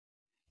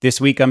This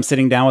week, I'm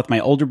sitting down with my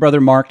older brother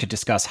Mark to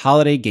discuss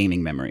holiday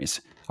gaming memories,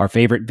 our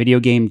favorite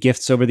video game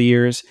gifts over the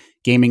years,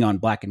 gaming on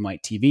black and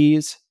white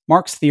TVs,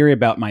 Mark's theory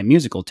about my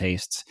musical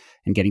tastes,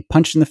 and getting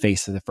punched in the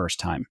face for the first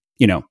time.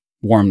 You know,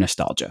 warm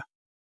nostalgia.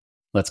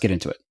 Let's get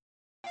into it.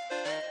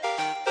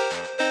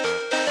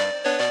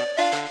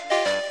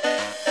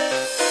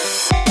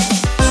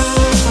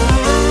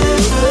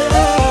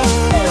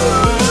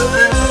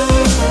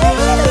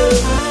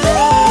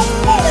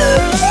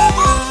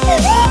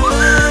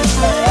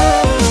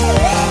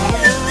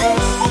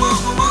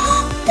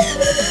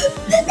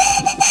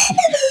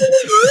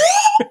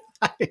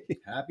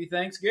 Happy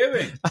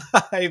Thanksgiving.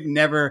 I've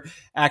never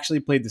actually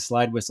played the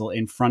slide whistle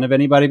in front of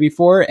anybody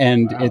before,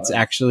 and it's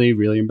actually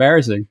really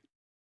embarrassing.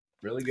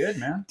 Really good,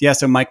 man. Yeah,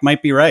 so Mike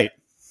might be right.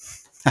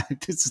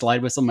 The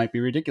slide whistle might be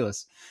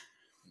ridiculous.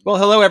 Well,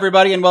 hello,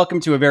 everybody, and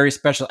welcome to a very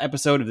special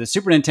episode of the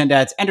Super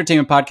Nintendad's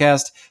Entertainment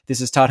Podcast. This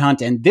is Todd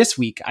Hunt, and this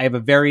week I have a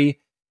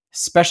very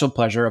special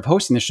pleasure of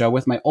hosting the show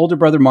with my older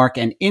brother Mark,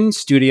 and in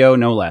studio,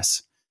 no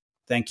less.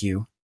 Thank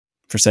you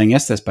for saying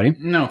yes to this, buddy.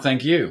 No,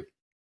 thank you.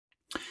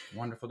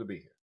 Wonderful to be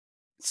here.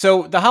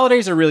 So the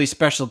holidays are really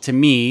special to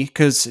me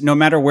because no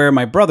matter where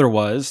my brother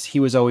was,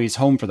 he was always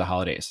home for the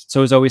holidays. So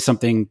it was always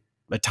a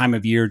time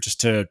of year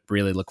just to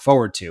really look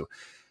forward to.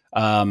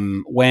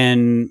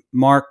 When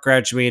Mark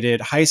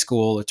graduated high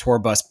school, the tour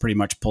bus pretty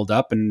much pulled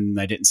up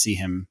and I didn't see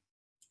him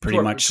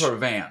Tour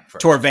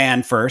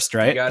van first,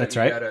 right? That's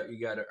right. You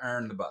got to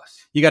earn the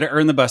bus. You got to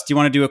earn the bus. Do you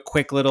want to do a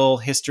quick little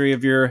history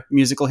of your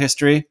musical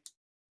history?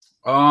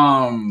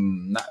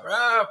 Probably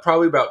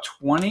about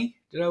 20.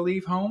 Did I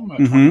leave home?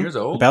 20 years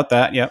old. About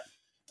that, yep.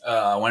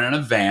 I went on a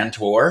van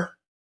tour,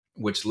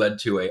 which led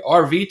to a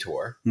RV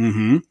tour.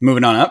 Mm-hmm.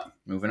 Moving on up.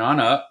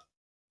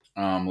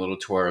 A little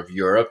tour of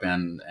Europe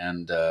and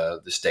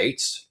the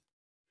States.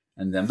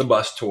 And then the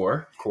bus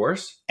tour, of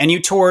course. And you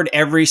toured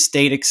every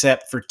state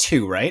except for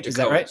two, right? Is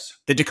that right?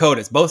 The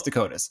Dakotas, both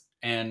Dakotas.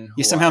 And Hawaii.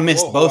 You somehow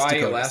missed both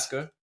Hawaii, Dakotas.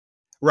 Alaska.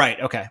 Right,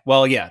 okay.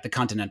 Well, yeah, the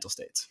continental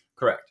states.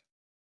 Correct.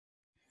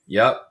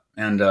 Yep.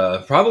 And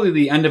probably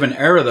the end of an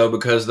era, though,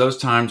 because those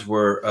times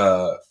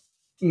were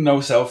no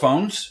cell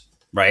phones.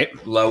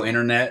 Right. Low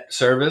internet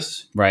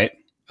service. Right.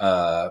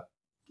 You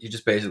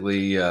just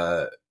basically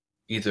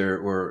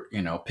either were,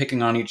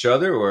 picking on each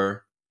other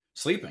or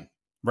sleeping.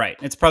 Right.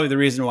 It's probably the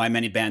reason why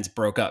many bands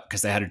broke up,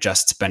 because they had to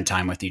just spend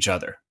time with each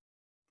other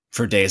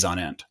for days on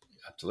end.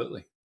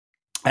 Absolutely.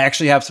 I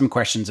actually have some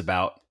questions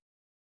about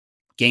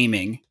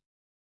gaming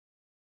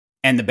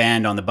and the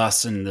band on the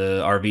bus and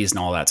the RVs and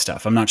all that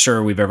stuff. I'm not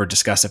sure we've ever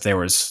discussed if there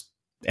was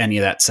any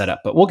of that set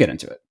up, but we'll get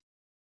into it.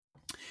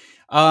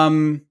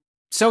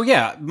 So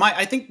yeah,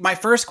 I think my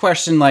first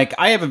question,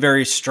 I have a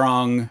very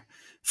strong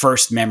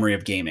first memory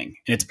of gaming,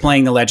 and it's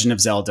playing The Legend of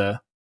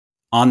Zelda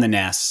on the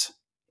NES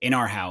in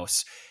our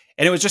house.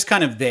 And it was just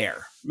kind of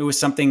there. It was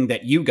something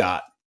that you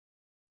got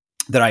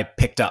that I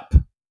picked up.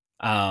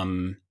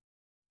 It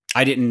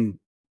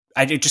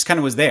just kind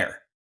of was there.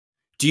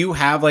 Do you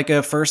have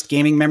a first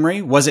gaming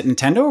memory? Was it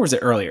Nintendo or was it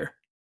earlier?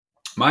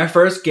 My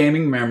first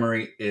gaming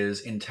memory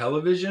is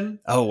Intellivision.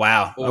 Oh,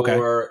 wow. Okay.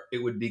 Or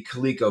it would be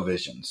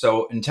ColecoVision.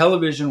 So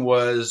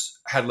Intellivision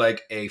had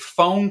a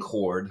phone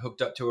cord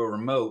hooked up to a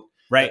remote.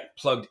 Right.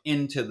 Plugged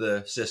into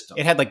the system.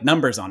 It had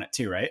numbers on it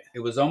too, right?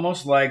 It was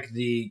almost like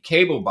the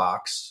cable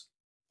box.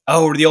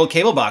 Oh, the old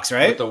cable box,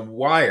 right? With the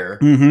wire.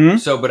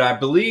 Mm-hmm. But I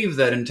believe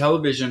that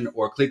Intellivision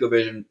or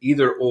ColecoVision,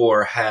 either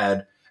or,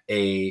 had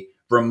a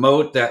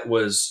remote that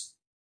was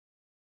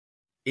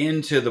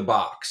into the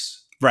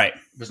box. Right.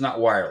 It was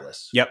not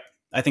wireless. Yep.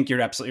 I think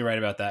you're absolutely right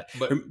about that.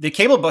 But the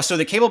cable box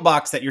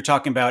that you're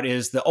talking about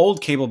is the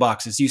old cable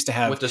boxes used to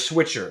have with the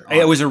switcher.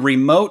 It was a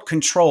remote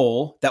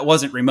control that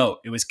wasn't remote.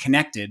 It was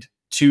connected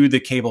to the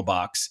cable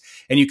box,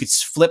 and you could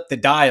flip the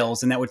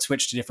dials and that would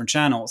switch to different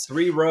channels.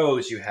 3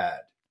 rows you had.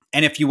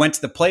 And if you went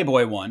to the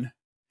Playboy one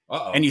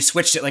and you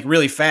switched it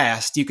really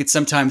fast, you could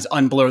sometimes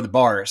unblur the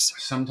bars.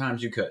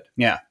 Sometimes you could.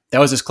 Yeah. That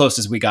was as close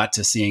as we got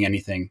to seeing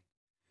anything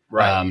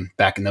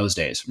back in those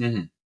days.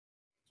 Mm-hmm.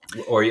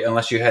 Or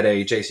unless you had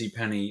a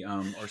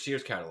JCPenney or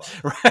Sears catalog.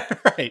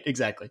 Right,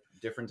 exactly.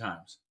 Different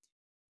times.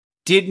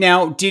 Did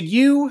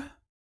you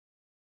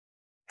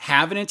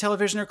have an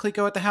Intellivision or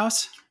Coleco at the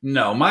house?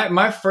 No,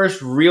 my first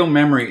real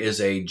memory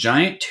is a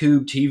giant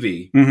tube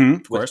TV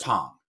with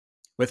Pong.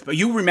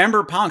 You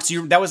remember Pong?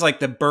 So that was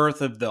the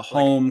birth of the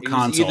home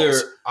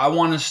consoles. I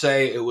want to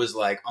say it was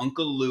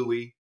Uncle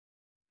Louie.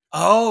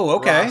 Oh,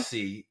 okay.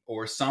 Rossi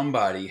or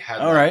somebody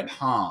had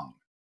Pong.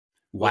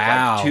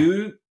 Wow.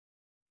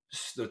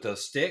 With the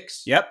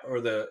sticks. Yep.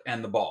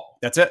 And the ball.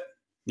 That's it.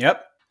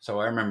 Yep. So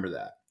I remember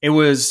that. It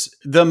was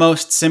the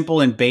most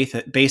simple and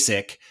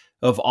basic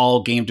of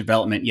all game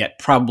development, yet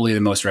probably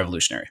the most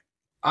revolutionary.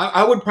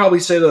 I would probably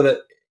say, though, that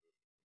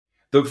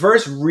the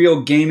first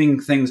real gaming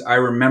things I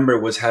remember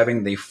was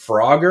having the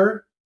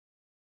Frogger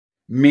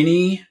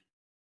mini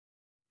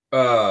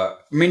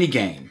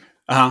game.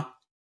 Uh-huh.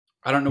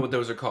 I don't know what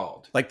those are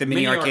called. Like the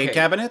mini arcade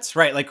cabinets?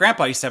 Right. Like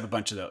Grandpa used to have a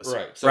bunch of those.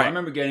 Right. So I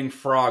remember getting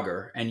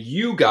Frogger, and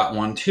you got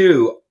one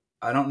too.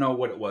 I don't know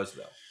what it was,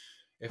 though.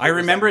 If I it was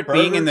remember like it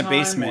being Burger in the Time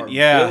basement. or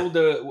Yeah.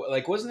 Build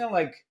like, wasn't it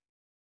like,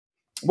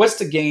 what's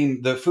the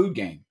game, the food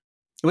game?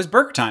 It was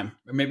Burger Time.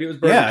 Or maybe it was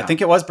Burger Yeah, Time. I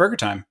think it was Burger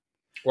Time.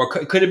 Or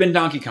it could have been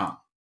Donkey Kong.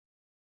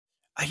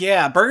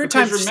 Yeah, Burger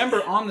Time. Because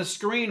remember, on the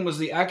screen was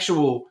the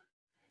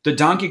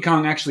Donkey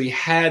Kong actually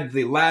had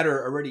the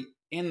ladder already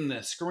in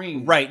the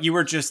screen. Right. You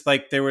were just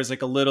like, there was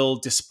like a little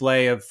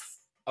display of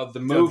the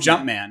movement.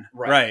 Jumpman.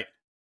 Right.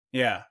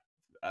 Yeah.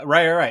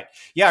 Right.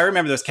 Yeah, I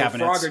remember those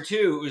cabinets. Frogger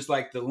 2, it was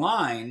like the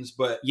lines,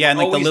 but yeah, and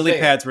like the lily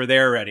there. pads were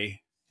there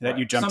already that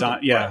you jumped on.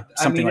 Yeah,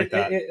 something like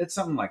that. It's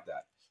something like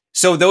that.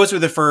 So those were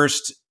the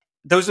first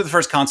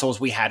consoles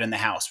we had in the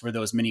house, were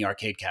those mini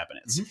arcade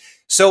cabinets. Mm-hmm.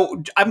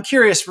 So I'm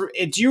curious,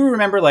 do you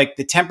remember like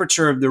the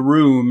temperature of the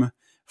room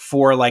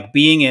for like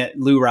being at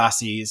Lou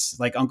Rossi's,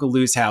 like Uncle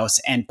Lou's house,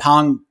 and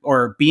Pong,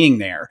 or being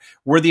there?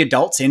 Were the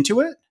adults into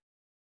it?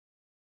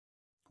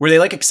 Were they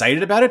like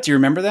excited about it? Do you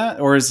remember that?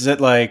 Or is it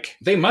like...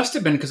 They must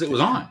have been, because it was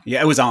on.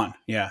 Yeah, it was on.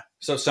 Yeah.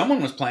 So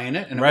someone was playing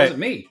it, and it Right. wasn't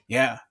me.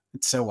 Yeah.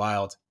 It's so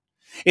wild.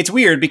 It's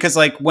weird because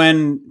like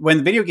when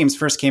the video games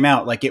first came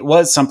out, like it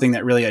was something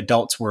that really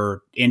adults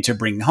were into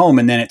bringing home,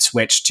 and then it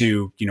switched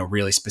to,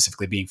 really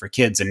specifically being for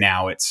kids, and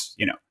now it's,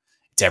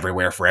 it's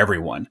everywhere for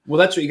everyone. Well,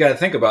 that's what you got to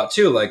think about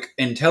too. Like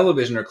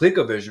Intellivision or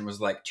ColecoVision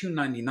was like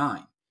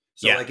 $299.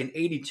 So Yeah. like in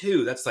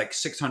 82, that's like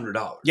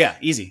 $600. Yeah,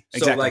 easy. So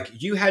Exactly. like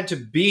you had to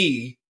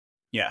be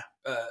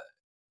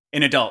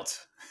an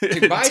adult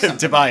to buy something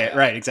to buy like it. that.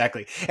 Right.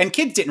 Exactly. And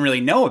kids didn't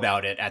really know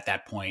about it at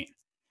that point.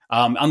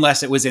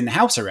 Unless it was in the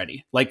house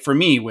already. Like for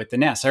me with the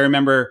NES, I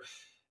remember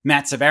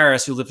Matt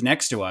Savaris, who lived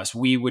next to us,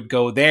 we would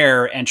go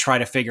there and try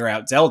to figure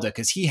out Zelda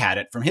because he had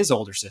it from his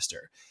older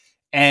sister.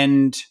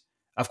 And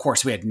of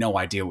course, we had no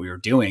idea what we were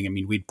doing. I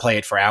mean, we'd play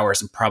it for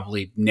hours and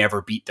probably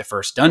never beat the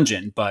first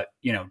dungeon. But,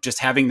 just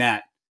having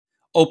that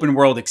open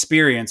world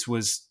experience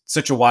was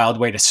such a wild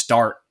way to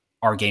start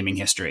our gaming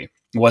history.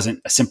 It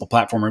wasn't a simple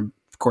platformer.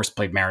 Of course,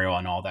 played Mario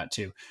and all that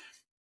too.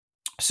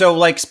 So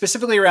like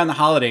specifically around the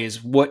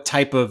holidays, what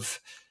type of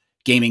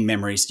gaming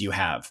memories do you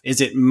have?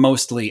 Is it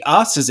mostly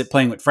us? Is it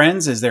playing with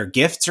friends? Is there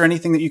gifts or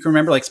anything that you can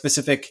remember, like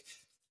specific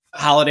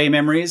holiday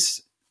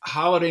memories?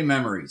 Holiday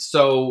memories.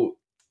 So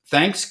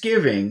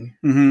Thanksgiving,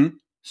 Mm-hmm.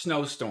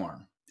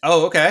 snowstorm,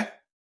 Oh, okay.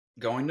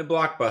 going to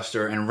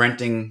Blockbuster and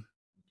renting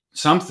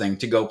something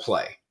to go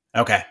play.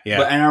 Okay.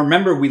 Yeah. And I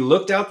remember we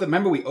looked out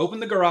we opened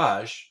the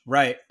garage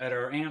right. at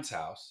our aunt's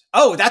house.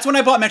 Oh, that's when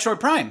I bought Metroid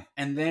Prime.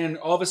 And then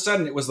all of a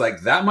sudden it was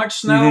like that much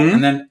snow. Mhm.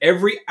 And then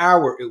every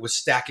hour it was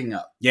stacking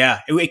up Yeah.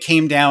 It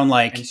came down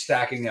like, and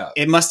stacking up.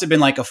 it must have been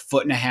like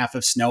 1.5 feet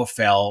of snow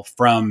fell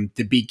from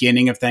the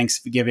beginning of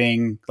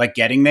Thanksgiving, like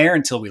getting there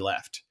until we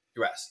left.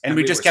 Yes. And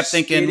we just were kept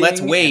thinking, let's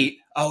skidding wait.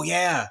 Oh,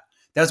 yeah.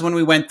 That was when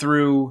we went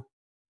through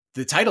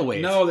the tidal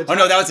wave. No, oh,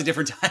 no, that was a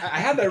different time. I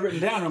had that written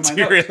down on my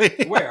Do you notes.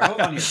 really? Where? Hold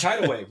on here.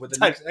 Tidal wave with the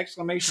next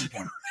exclamation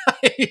point.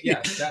 Right.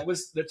 Yes, that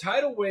was the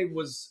tidal wave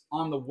was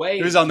on the way.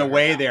 It was on the to our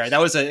way house.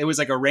 there. It was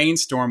like a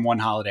rainstorm one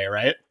holiday,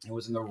 right? It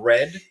was in the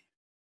red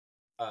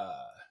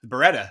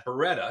Beretta.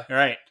 Beretta,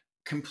 Right.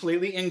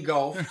 completely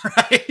engulfed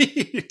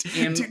Right.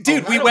 In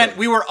Dude, we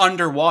Ohio. were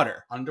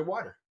underwater.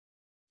 underwater.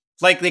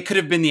 Like they could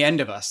have been the end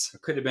of us.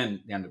 It could have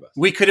been the end of us.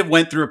 We could have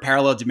went through a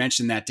parallel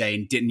dimension that day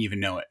and didn't even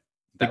know it.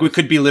 That Like we was-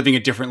 could be living a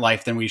different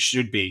life than we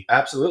should be.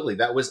 Absolutely,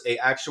 that was a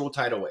actual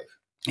tidal wave.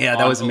 Yeah,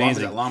 that was Along-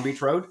 amazing. at Long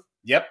Beach Road.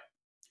 Yep.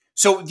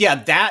 So yeah,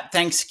 that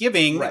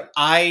Thanksgiving, Right.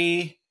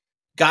 I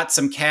got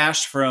some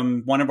cash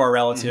from one of our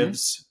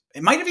relatives.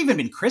 It might have even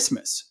been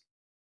Christmas.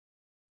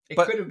 It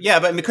But could have. yeah,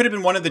 but it could have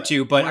been one of the Right.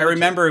 two. But One I of the two.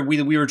 remember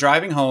we were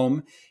driving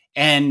home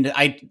and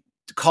I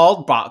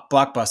called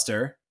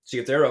Blockbuster See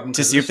if they're open.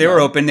 to see if they were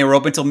open. They were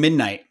open till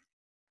midnight.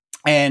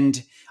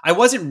 And I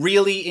wasn't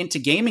really into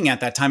gaming at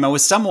that time. I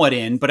was somewhat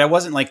in, but I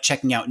wasn't like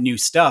checking out new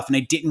stuff. And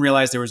I didn't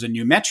realize there was a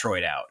new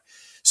Metroid out.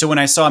 So when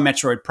I saw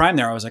Metroid Prime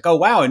there, I was like, oh,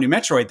 wow, a new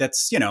Metroid.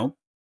 That's,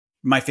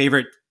 my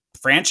favorite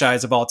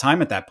franchise of all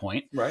time at that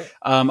point, Right.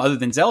 other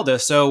than Zelda.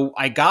 So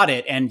I got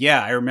it. And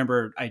yeah, I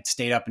remember I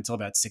stayed up until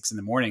about 6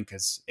 a.m.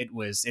 because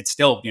it's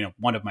still,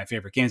 one of my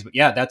favorite games. But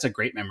yeah, that's a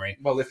great memory.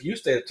 Well, if you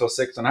stayed up till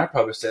 6, then I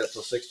probably stayed up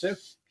till 6 too.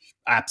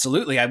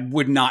 Absolutely. I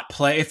would not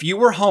play if you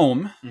were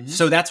home. Mhm.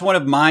 So that's one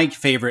of my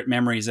favorite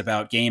memories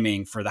about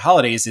gaming for the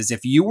holidays is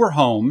if you were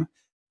home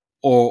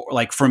or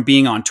like from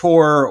being on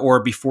tour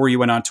or before you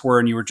went on tour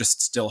and you were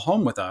just still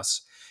home with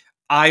us,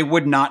 I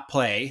would not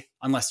play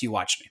unless you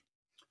watched me.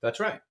 That's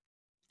right.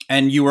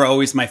 And you were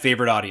always my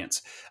favorite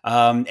audience.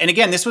 And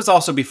again, this was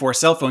also before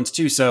cell phones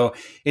too. So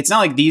it's not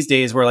like these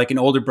days where like an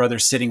older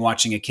brother's sitting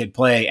watching a kid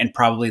play and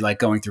probably like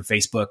going through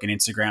Facebook and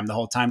Instagram the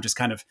whole time, just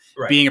kind of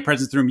Right. being a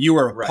presence in the room. You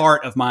were a Right.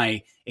 part of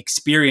my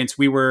experience.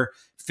 We were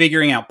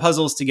figuring out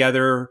puzzles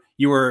together.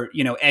 You were,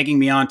 egging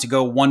me on to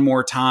go one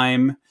more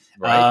time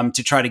Right.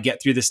 to try to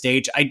get through the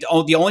stage.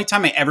 The only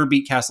time I ever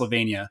beat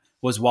Castlevania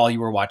was while you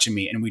were watching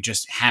me, and we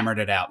just hammered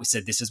it out. We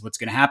said, "This is what's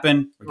going to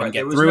happen. We're going Right. to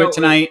There get was through no- it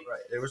tonight." Right.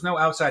 There was no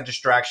outside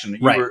distraction.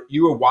 Right.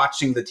 You were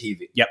watching the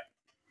TV. Yep.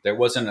 There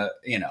wasn't a,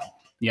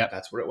 Yep.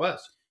 that's what it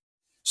was.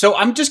 So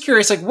I'm just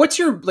curious, like, what's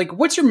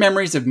your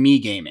memories of me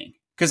gaming?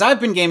 Because I've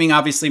been gaming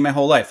obviously my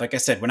whole life. Like I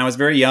said, when I was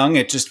very young,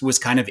 it just was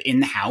kind of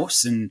in the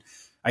house, and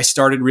I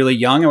started really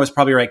young. I was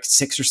probably like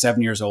 6 or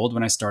 7 years old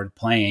when I started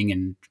playing,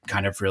 and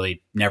kind of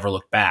really never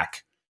looked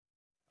back.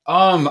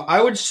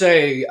 I would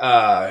say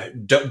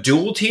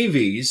dual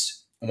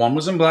TVs. One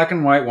was in black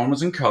and white, one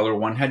was in color.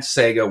 One had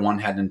Sega, one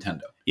had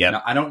Nintendo. Yeah.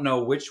 Now, I don't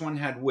know which one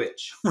had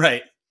which,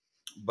 Right.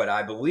 but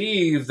I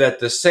believe that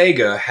the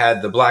Sega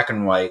had the black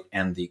and white,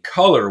 and the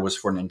color was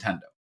for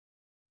Nintendo.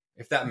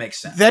 If that makes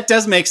sense. That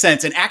does make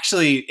sense. And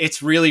actually,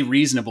 it's really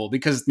reasonable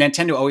because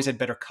Nintendo always had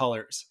better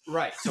colors.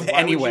 Right. So why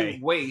Anyway. would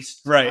you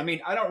waste? Right. I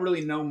mean, I don't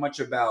really know much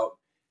about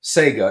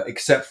Sega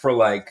except for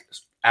like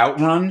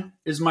Outrun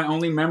is my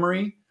only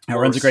memory.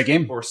 Outrun's a great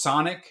game. Or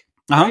Sonic.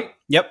 Uh-huh. Right?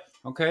 Yep.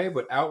 Okay,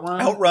 but Outrun.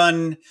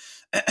 Outrun.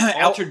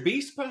 Altered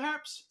Beast,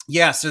 perhaps?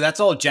 Yeah, so that's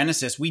all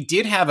Genesis. We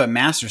did have a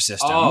Master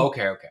System. Oh,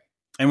 okay.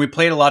 And we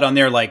played a lot on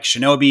there, like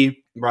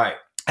Shinobi, Right.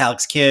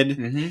 Alex Kidd,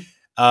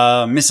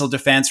 Missile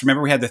Defense.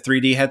 Remember, we had the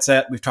 3D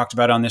headset we've talked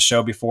about on this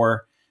show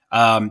before.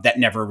 That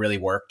never really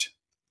worked.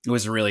 It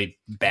was a really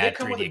bad Did it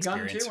come 3D with a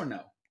experience. gun too, or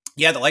no?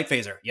 Yeah, the light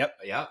phaser. Yep.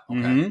 Yeah. Okay.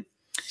 Mhm.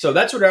 So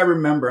that's what I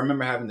remember. I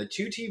remember having the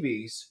two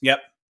TVs.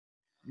 Yep.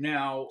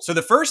 Now, So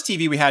the first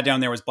TV we had down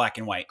there was black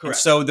and white. Correct.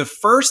 And so the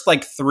first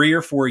like 3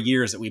 or 4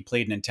 years that we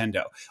played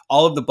Nintendo,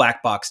 all of the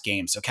black box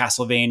games, so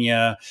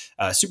Castlevania,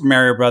 Super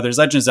Mario Brothers,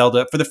 Legend of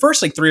Zelda, for the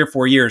first like 3 or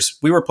 4 years,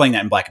 we were playing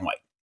that in black and white.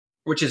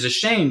 which is a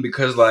shame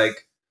because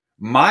like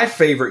my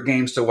favorite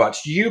games to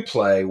watch you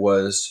play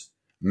was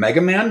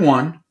Mega Man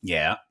 1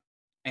 Yeah.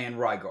 and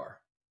Rygar.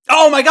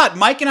 Oh my God.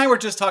 Mike and I were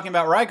just talking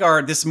about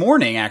Rygar this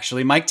morning,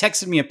 actually. Mike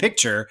texted me a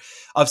picture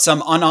of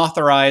some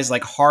unauthorized,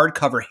 like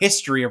hardcover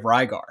history of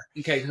Rygar.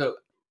 Okay, so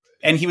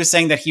And he was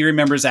saying that he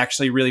remembers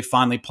actually really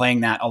fondly playing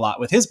that a lot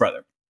with his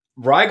brother.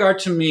 Rygar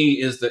to me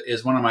is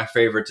one of my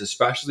favorites,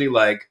 especially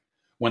like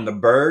when the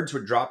birds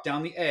would drop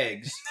down the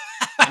eggs.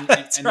 And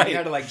That's and right. you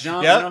had to like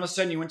jump, Yep. and all of a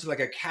sudden you went to like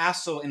a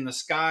castle in the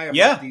sky of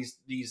Yeah. like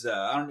these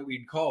I don't know what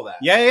you'd call that.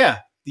 Yeah.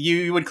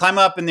 You would climb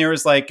up and there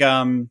was like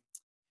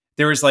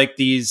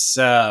these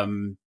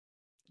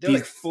They're these-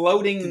 like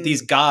floating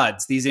these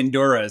gods, these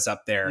Enduras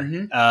up there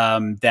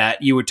Mhm.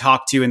 that you would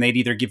talk to, and they'd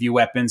either give you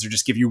weapons or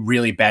just give you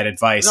really bad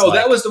advice. No, like-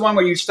 that was the one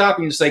where you stop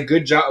and you say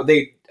good job.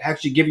 They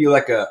actually give you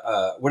like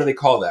a what do they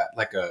call that?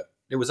 Like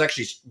it was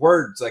actually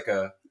words like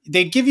a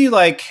they'd give you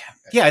like,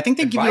 yeah, I think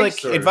they'd give you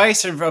Advice like or-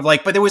 advice of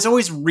like, but it was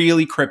always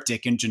really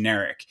cryptic and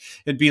generic.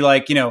 It'd be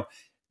like,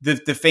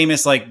 the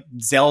famous like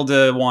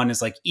Zelda one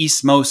is like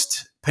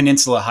Eastmost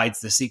Peninsula hides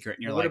the secret,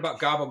 and you're what like, about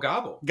gobble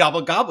gobble?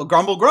 gobble gobble,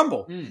 grumble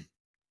grumble. Mm.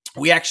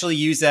 We actually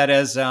use that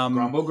as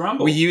Grumble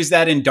grumble. we use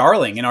that in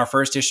Darling. In our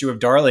first issue of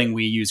Darling,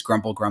 we use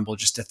Grumble Grumble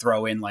just to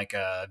throw in like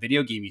a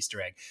video game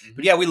Easter egg. Mhm.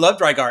 But yeah, we loved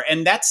Rygar.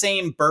 And that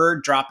same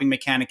bird dropping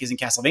mechanic is in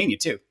Castlevania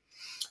too.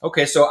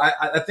 Okay, so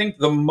I think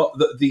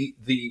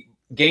the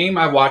game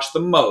I watched the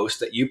most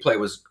that you play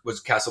was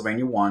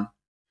Castlevania 1,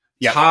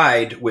 Yeah.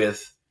 tied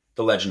with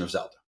The Legend of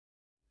Zelda.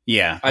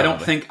 Yeah. I don't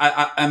probably. think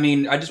I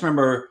mean I just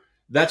remember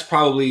that's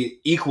probably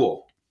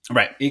equal.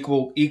 Right.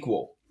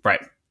 Right.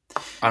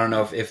 I don't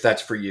know if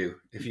that's for you.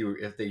 If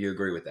you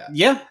agree with that.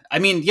 Yeah. I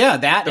mean, yeah,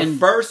 that The and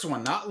first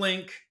one, not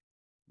Link.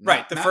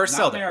 Right, the first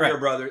Zelda, Mario right,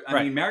 Brothers. I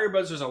right. mean, Mario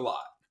Brothers was a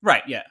lot.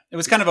 right, yeah. It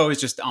was kind of always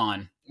just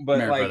on But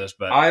Mario like, Brothers,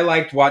 but I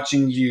liked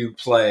watching you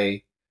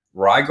play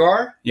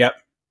Rygar. Yep.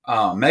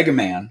 Mega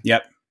Man.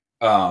 Yep.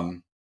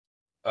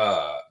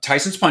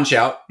 Tyson Punch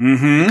Out.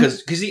 mm-hmm.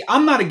 Because see,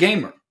 I'm not a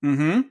gamer.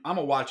 Mm-hmm. I'm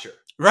a watcher.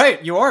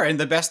 Right, you are, and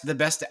the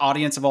best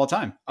audience of all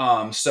time.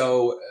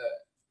 So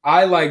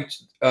I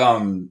liked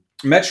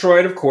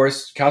Metroid, of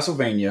course,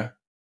 Castlevania.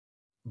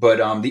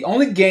 But the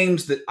only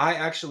games that I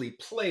actually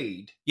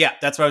played, Yeah,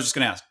 that's what I was just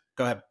gonna ask.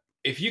 Go ahead.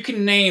 if you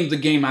can name the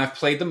game I've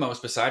played the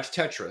most besides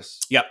Tetris,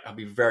 Yep. I'll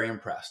be very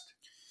impressed.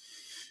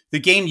 The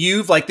game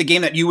the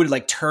game that you would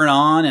like turn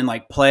on and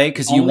like play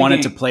because you Only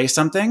wanted to game. play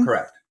something.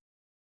 Correct.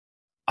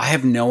 I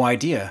have no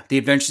idea. The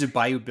Adventures of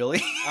Bayou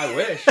Billy. I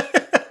wish.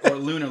 Or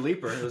Lunar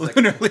Leaper. It was like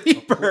Lunar a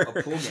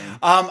Leaper. pool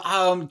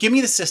game. Give me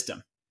the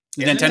system.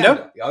 The It's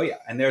Nintendo? Oh yeah,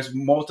 and there's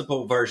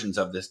multiple versions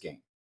of this game.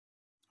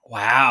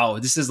 Wow,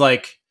 this is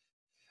like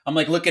I'm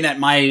looking at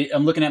my I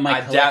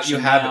doubt you collection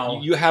have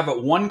now. you have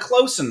one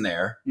close in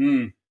there.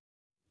 Mm.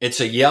 It's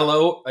a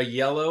yellow.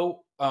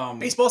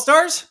 Baseball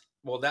Stars?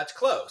 Well, that's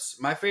close.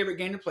 My favorite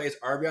game to play is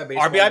RBI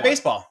Baseball. RBI 1.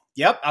 Baseball.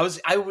 Yep,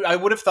 I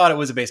would have thought it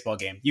was a baseball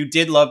game. You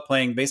did love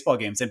playing baseball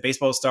games, and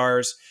Baseball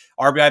Stars.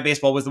 RBI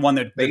Baseball was the one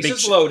that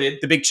Bases loaded.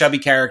 the big chubby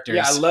characters.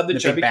 Yeah, I love the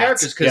big chubby bats.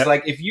 characters because, Yep.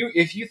 like, if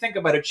you think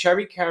about a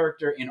chubby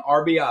character in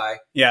RBI,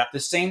 Yeah.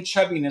 the same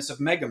chubbiness of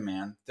Mega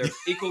Man, they're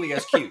equally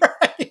as cute.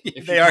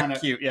 If they you are wanna-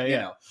 cute. Yeah, you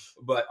yeah. know.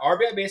 But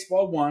RBI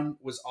Baseball 1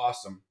 was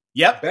awesome.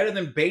 Yep. Better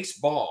than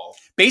baseball.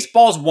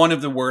 Baseball's one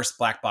of the worst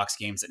black box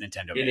games that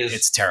Nintendo made. is.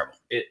 It's terrible.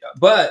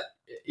 But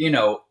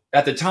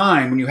at the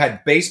time when you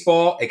had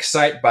baseball,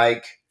 Excite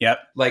Bike, Yep.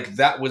 like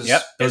that was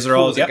Yep. as Those are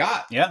cool all as yep. it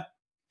got. Yeah.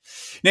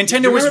 Do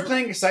Nintendo you was remember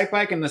playing Excite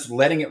Bike and just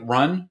letting it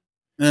run?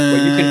 Where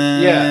you could,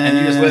 and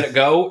you just let it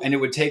go, and it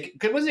would take.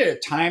 Cause was it a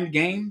timed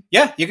game?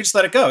 Yeah, you could just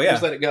let it go. You Yeah.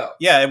 just let it go.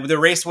 Yeah, the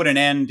race wouldn't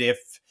end if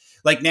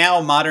like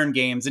now modern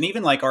games and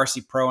even like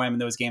RC Pro-Am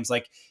and those games,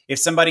 like if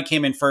somebody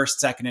came in first,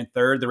 second, and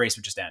third, the race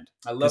would just end.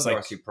 I love like,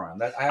 RC Pro-Am.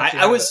 That, I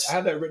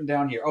have that written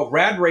down here. Oh,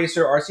 Rad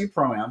Racer, RC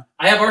Pro-Am.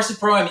 I have RC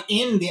Pro-Am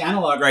in the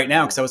analog right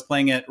now because I was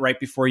playing it right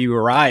before you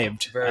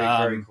arrived.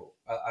 Very cool.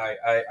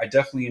 I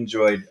definitely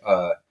enjoyed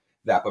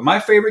that. But my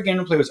favorite game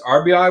to play was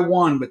RBI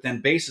 1, but then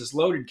Bases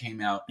Loaded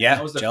came out. Yeah,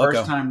 that was the Jellicoe.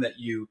 first time that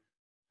you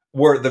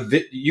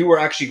were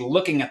actually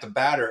looking at the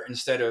batter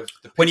instead of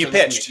the pitcher when you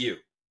pitched. At you.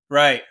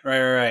 Right.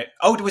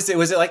 Oh, was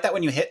it like that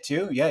when you hit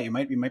too? Yeah, you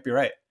might be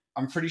right.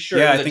 I'm pretty sure.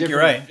 Yeah, I think you're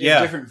right.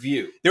 Yeah, different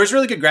view. There was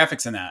really good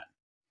graphics in that.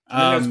 And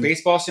then there was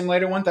Baseball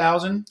Simulator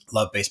 1000.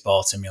 Love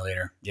Baseball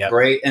Simulator. Yeah,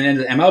 great. And then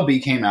the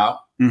MLB came out.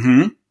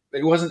 Mm-hmm.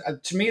 It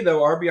wasn't to me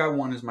though. RBI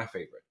 1 is my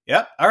favorite.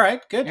 Yep. All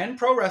right. Good. And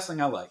pro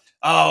wrestling I liked.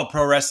 Oh,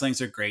 pro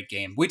wrestling's a great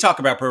game. We talk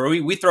about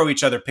we throw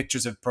each other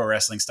pictures of pro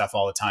wrestling stuff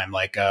all the time,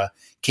 like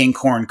King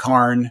Corn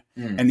Karn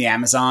and the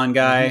Amazon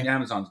guy. The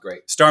Amazon's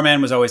great.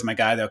 Starman was always my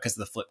guy though because of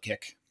the flip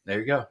kick. There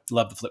you go.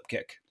 Love the flip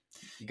kick.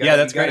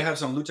 That's great. You gotta have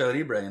some lucha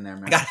libre in there,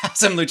 man. Gotta have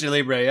some lucha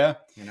libre, yeah.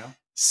 You know.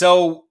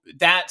 So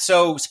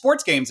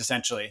sports games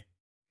essentially.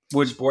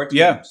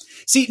 Games.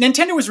 See,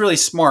 Nintendo was really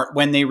smart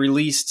when they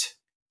released.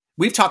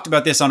 We've talked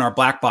about this on our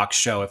Black Box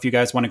show. If you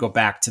guys want to go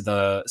back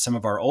to some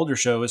of our older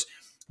shows,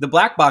 the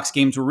Black Box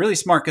games were really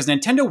smart because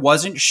Nintendo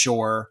wasn't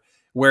sure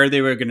where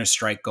they were going to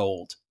strike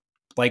gold,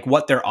 like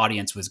what their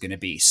audience was going to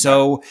be.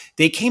 So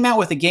they came out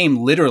with a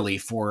game literally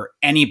for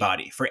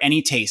anybody, for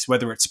any taste,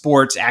 whether it's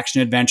sports,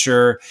 action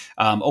adventure,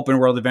 open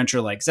world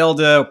adventure like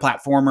Zelda,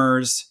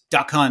 platformers,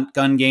 duck hunt,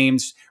 gun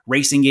games,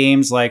 racing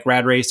games like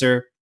Rad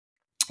Racer.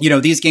 You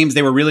know, these games,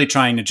 they were really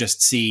trying to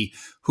just see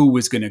who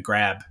was going to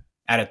grab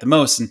at it the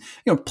most. And,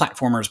 you know,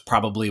 platformers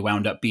probably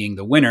wound up being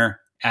the winner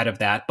out of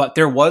that. But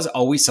there was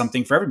always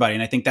something for everybody.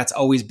 And I think that's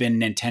always been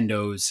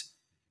Nintendo's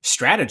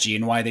strategy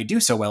and why they do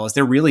so well is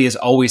there really is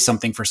always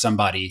something for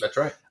somebody. That's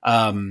right.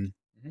 On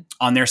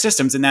their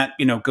systems. And that,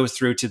 you know, goes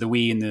through to the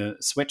Wii and the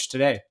Switch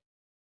today.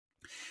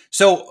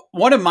 So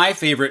one of my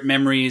favorite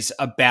memories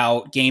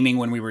about gaming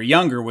when we were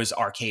younger was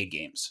arcade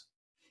games.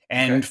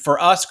 And for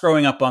us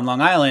growing up on Long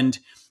Island,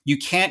 you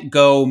can't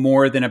go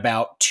more than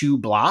about 2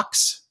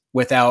 blocks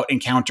without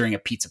encountering a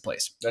pizza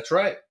place. That's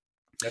right.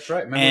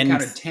 Remember, we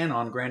counted 10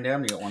 on Grand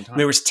Avenue at one time.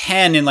 There was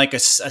 10 in like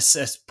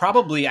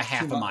probably a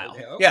half a mile.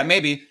 Okay. Yeah,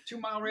 maybe 2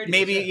 mile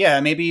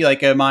radius. Maybe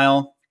like a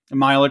mile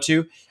or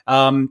two.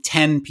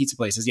 10 pizza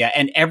places. Yeah,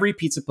 and every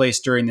pizza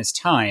place during this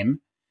time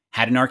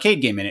had an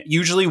arcade game in it.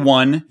 Usually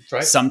 1,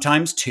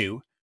 sometimes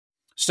 2.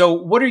 So,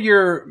 what are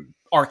your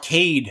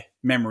arcade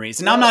memories?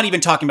 And I'm not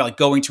even talking about like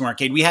going to an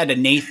arcade. We had a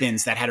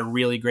Nathan's that had a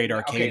really great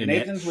arcade in it.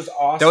 Nathan's was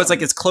awesome. That was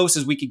like as close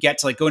as we could get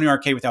to like going to an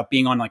arcade without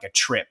being on like a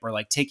trip or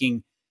like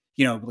taking,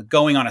 you know,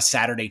 going on a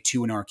Saturday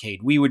to an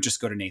arcade. We would just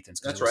go to Nathan's.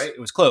 That's right. It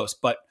was close.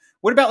 But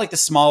what about like the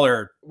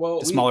smaller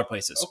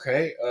places?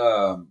 Okay.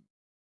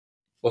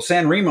 Well,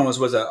 San Remo's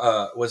was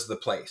the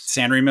place.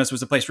 San Remo's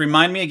was the place.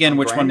 Remind me again,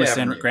 which one was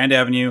Grand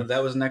Avenue?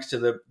 That was next to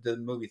the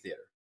movie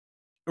theater.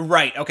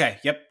 Right. Okay.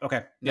 Yep.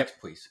 Okay. Next,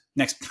 please.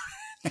 Next,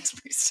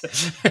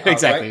 please.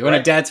 Exactly. One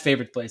of Dad's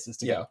favorite places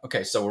to go.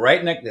 Okay. So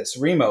right next to this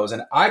Remo's,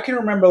 and I can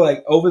remember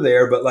like over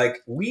there, but like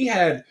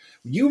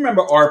you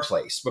remember our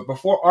place, but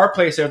before our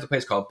place, there was a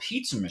place called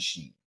Pizza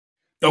Machine.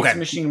 Pizza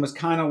Machine was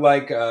kind of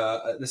like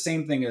the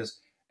same thing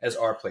as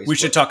our place. We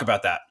should talk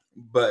about that.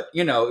 But,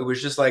 you know, it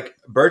was just like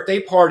birthday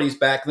parties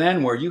back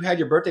then where you had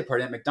your birthday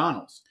party at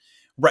McDonald's.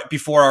 Right,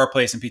 before our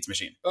place and Pizza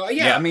Machine.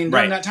 I mean,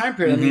 during that time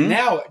period. I mean,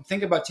 now,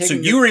 think about taking...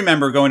 So you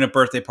remember going to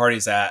birthday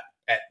parties at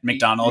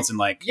McDonald's and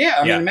like... Yeah,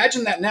 I mean,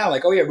 imagine that now.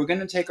 Like, we're going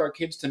to take our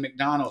kids to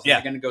McDonald's and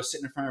we're going to go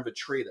sit in front of a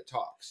tree that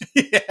talks.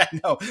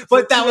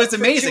 But that was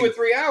amazing. For 2 or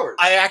 3 hours.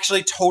 I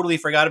actually totally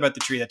forgot about the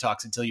tree that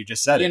talks until you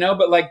just said it. You know,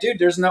 but like, dude,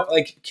 there's no...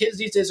 Like, kids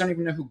these days don't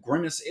even know who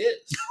Grimace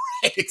is.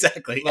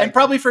 Exactly. Like, and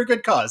probably for a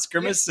good cause.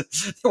 Grimace,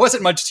 there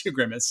wasn't much to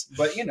Grimace.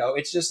 But, you know,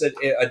 it's just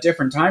a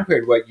different time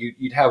period where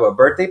you'd have a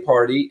birthday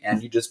party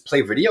and you just play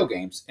video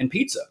games and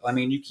pizza. I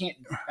mean, you can't,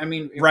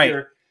 if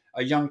you're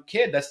a young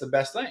kid, that's the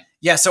best thing.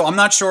 Yeah, so I'm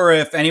not sure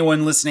if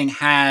anyone listening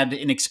had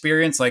an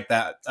experience like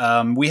that.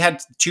 We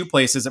had 2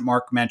 places that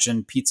Mark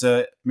mentioned,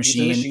 Pizza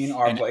Machine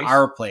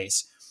our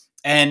place.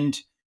 And,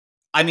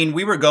 I mean,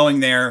 we were going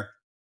there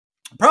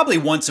probably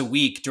once a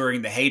week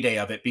during the heyday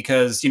of it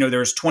because, you know,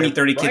 there's 20,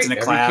 30 kids in a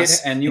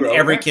class and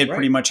every kid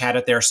pretty much had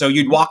it there. So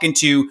you'd walk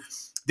into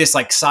this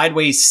like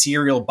sideways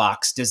cereal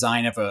box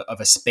design of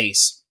a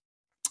space.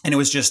 And it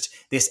was just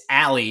this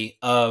alley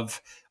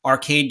of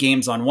arcade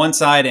games on one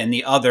side and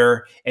the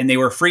other, and they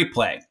were free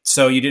play.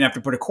 So you didn't have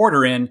to put a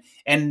quarter in.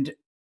 And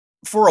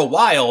for a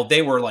while,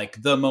 they were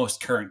like the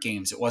most current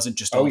games. It wasn't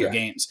just older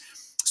games.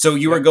 So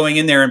you were going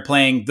in there and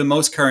playing the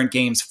most current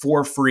games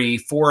for free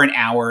for an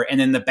hour. And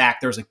in the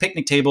back, there was like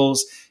picnic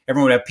tables.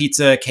 Everyone would have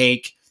pizza,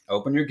 cake.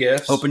 Open your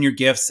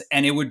gifts.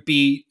 And it would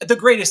be the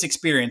greatest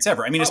experience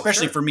ever. I mean,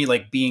 especially for me,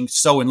 like being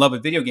so in love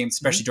with video games,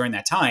 especially during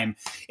that time,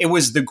 it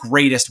was the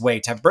greatest way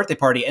to have a birthday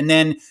party. And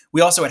then we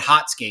also had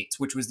Hot Skates,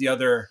 which was the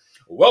other.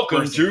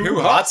 Welcome to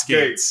Hot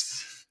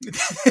Skates.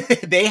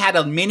 They had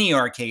a mini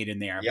arcade in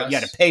there, but you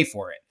had to pay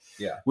for it.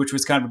 Yeah. which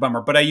was kind of a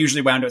bummer. But I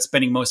usually wound up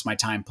spending most of my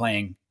time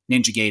playing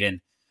Ninja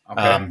Gaiden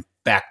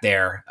back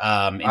there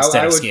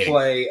instead I of would skating.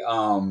 play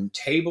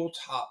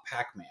tabletop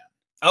Pac-Man.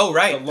 Oh,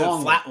 right. The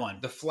long flat one.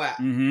 The flat.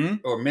 Mm-hmm.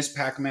 Or Miss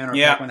Pac-Man or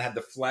Yeah. Pac-Man that had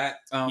the flat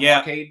Yeah.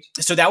 arcade.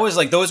 So that was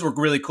like, those were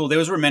really cool.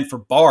 Those were meant for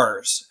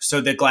bars.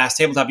 So the glass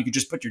tabletop, you could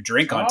just put your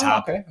drink on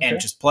top and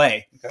just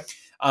play. Okay.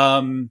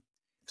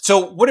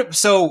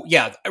 So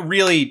yeah,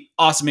 really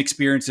awesome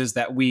experiences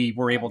that we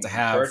were able to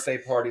have. Birthday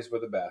parties were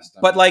the best.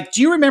 But like,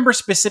 do you remember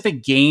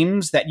specific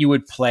games that you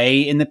would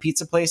play in the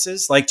pizza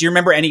places? Like, do you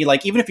remember any,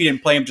 like, even if you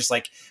didn't play them, just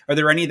like, are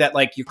there any that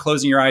like you're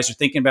closing your eyes or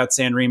thinking about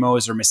San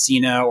Remo's or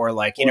Messina or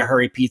like In a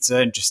Hurry Pizza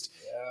and just,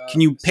 can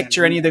you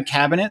picture any of the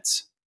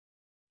cabinets?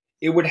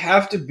 It would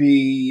have to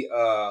be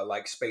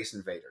like Space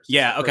Invaders.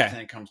 Yeah, That's the okay. first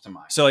thing that comes to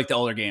mind. So like the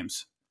older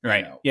games.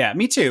 Right. You know. Yeah,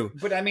 me too.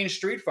 But I mean,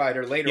 Street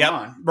Fighter later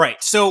on.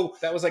 Right. So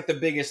that was like the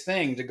biggest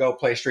thing to go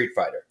play Street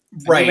Fighter.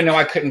 And right. even though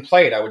I couldn't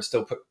play it, I would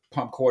still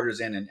pump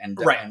quarters in and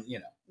you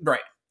know.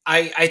 Right.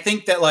 I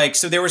think that like,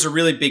 so there was a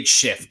really big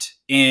shift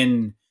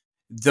in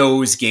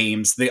those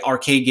games, the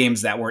arcade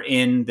games that were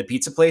in the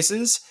pizza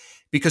places,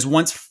 because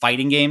once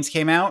fighting games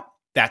came out,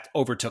 that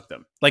overtook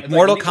them. Like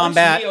Mortal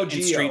Kombat and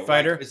Street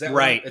Fighter. Is that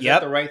right. Is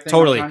that the right thing?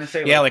 Totally. I'm trying to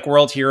say? Yeah, like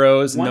World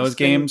Heroes and those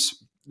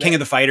games. King of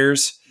the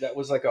Fighters. That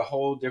was like a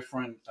whole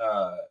different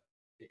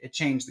it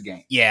changed the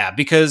game. Yeah,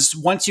 because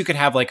once you could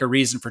have like a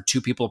reason for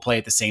two people to play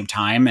at the same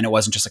time and it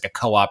wasn't just like a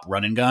co-op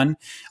run and gun,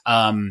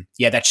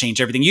 that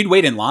changed everything. You'd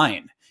wait in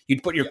line.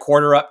 You'd put your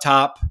quarter up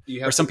top,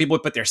 or some people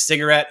would put their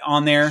cigarette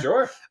on there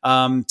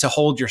to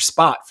hold your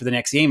spot for the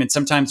next game. And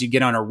sometimes you'd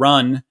get on a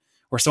run,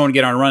 or someone would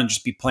get on a run and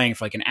just be playing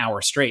for like an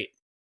hour straight.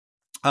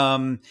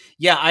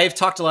 I've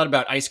talked a lot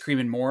about Ice Cream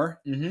and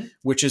More,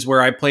 which is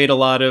where I played a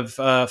lot of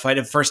fight.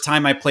 The first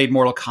time I played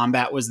Mortal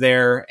Kombat was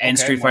there, and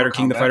Street Fighter,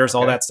 King of the Fighters,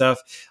 all that stuff.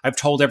 I've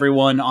told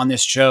everyone on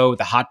this show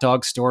the hot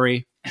dog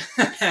story,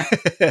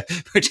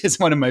 which is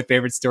one of my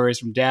favorite stories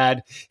from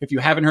Dad. If you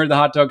haven't heard the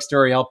hot dog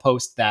story, I'll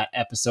post that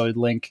episode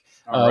link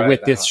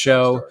with this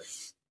show.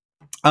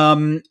 But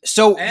I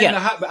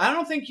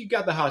don't think you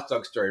got the hot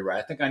dog story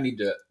right. I think I need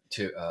to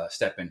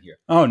step in here.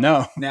 Oh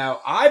no! Now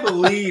I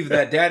believe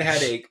that Dad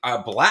had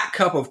a black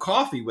cup of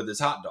coffee with his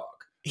hot dog.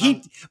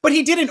 But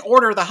he didn't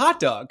order the hot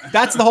dog.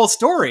 That's the whole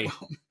story.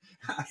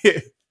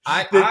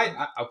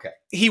 Okay.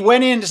 He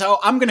went in. So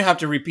I'm going to have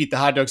to repeat the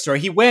hot dog story.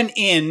 He went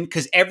in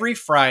because every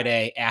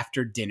Friday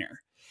after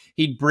dinner,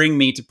 he'd bring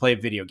me to play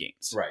video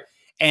games. Right.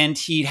 And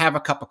he'd have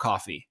a cup of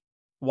coffee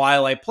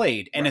while I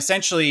played, and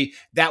essentially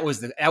that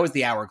was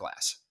the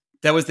hourglass.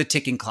 That was the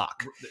ticking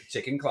clock. The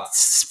ticking clock.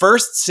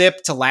 First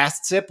sip to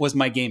last sip was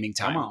my gaming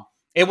time. Come on.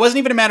 It wasn't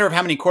even a matter of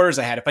how many quarters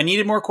I had. If I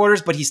needed more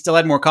quarters, but he still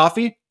had more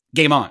coffee,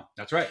 game on.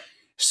 That's right.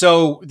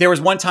 So there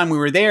was one time we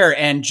were there,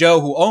 and Joe,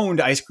 who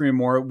owned Ice Cream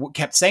More,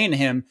 kept saying to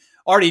him,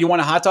 "Artie, you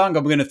want a hot dog?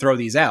 I'm going to throw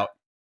these out."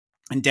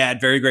 And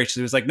Dad very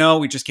graciously was like, "No,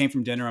 we just came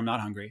from dinner. I'm not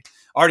hungry."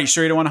 "Artie,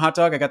 sure you don't want a hot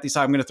dog? I got these.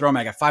 I'm going to throw them.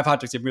 I got 5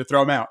 hot dogs. I'm going to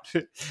throw them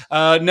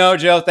out." "No,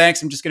 Joe,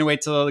 thanks. I'm just going to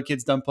wait till the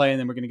kid's done playing, and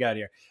then we're going to get out of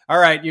here." "All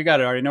right, you got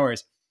it, Artie. No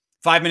worries."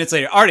 5 minutes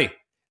later, "Artie,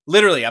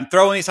 literally, I'm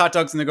throwing these hot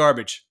dogs in the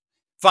garbage."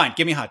 "Fine,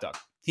 give me a hot dog."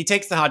 He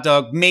takes the hot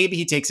dog. Maybe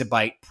he takes a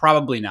bite.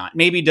 Probably not.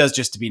 Maybe he does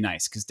just to be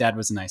nice, because Dad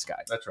was a nice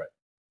guy. That's right.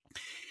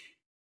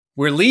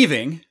 We're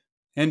leaving,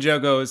 and Joe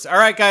goes, "All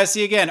right, guys, see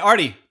you again.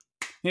 Artie,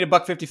 need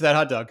 $1.50 for that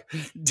hot dog."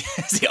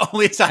 It's the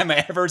only time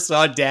I ever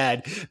saw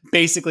Dad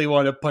basically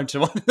want to punch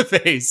him in the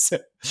face.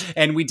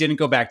 And we didn't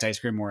go back to Ice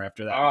Cream More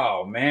after that.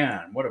 Oh,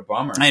 man. What a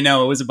bummer. I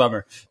know, it was a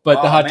bummer.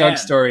 But the hot dog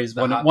story is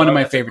one of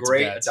my favorites.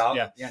 Great of Dad's.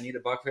 Yeah, I need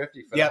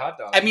 $1.50 for the hot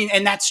dog. I mean,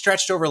 and that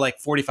stretched over like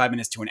 45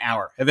 minutes to an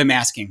hour of him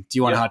asking, "Do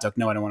you want a hot dog?"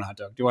 "No, I don't want a hot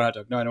dog." "Do you want a hot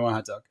dog?" "No, I don't want a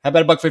hot dog." "How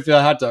about $1.50 for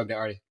that hot dog,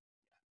 Artie?"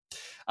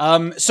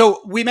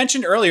 So we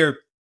mentioned earlier,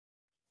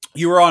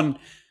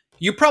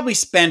 you probably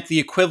spent the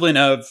equivalent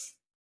of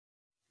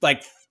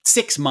like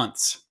 6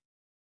 months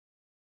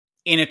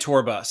in a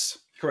tour bus.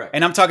 Correct.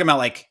 And I'm talking about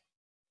like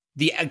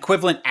the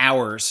equivalent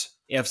hours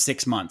of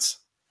 6 months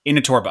in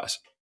a tour bus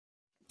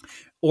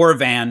or a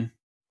van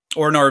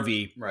or an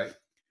RV. Right.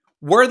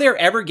 Were there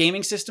ever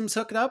gaming systems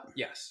hooked up?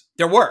 Yes.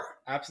 There were.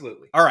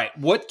 Absolutely. All right.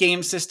 What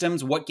games were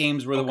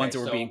the ones that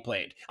were being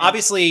played?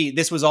 Obviously,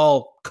 this was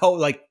all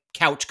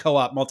couch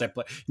co-op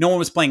multiplayer. No one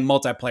was playing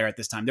multiplayer at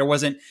this time. There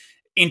wasn't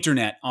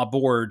internet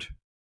aboard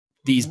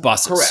these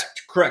buses.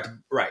 Correct.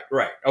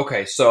 Right.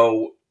 Okay,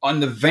 so on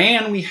the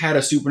van, we had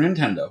a Super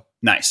Nintendo.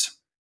 Nice.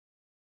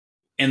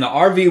 In the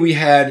RV, we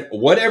had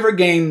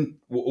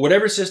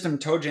whatever system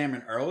Toe Jam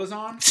and Earl is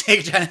on.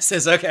 Sega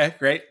Genesis. Okay,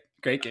 great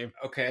game.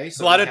 Okay,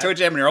 so a lot of Toe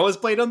Jam and Earl was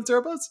played on the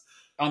tour bus?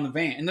 In the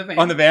van.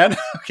 On the van?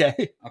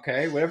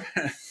 Okay,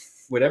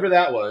 whatever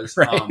that was.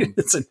 Right.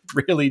 It's a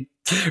really,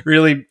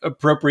 really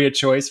appropriate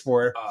choice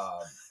for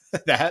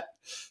that.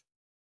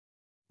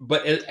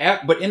 But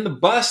in the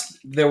bus,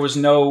 there was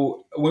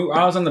no. When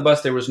I was on the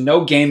bus, there was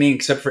no gaming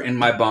except for in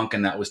my bunk,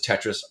 and that was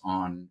Tetris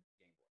on.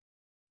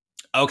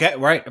 Okay,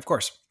 right, of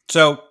course.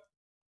 So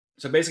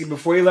basically,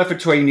 before you left for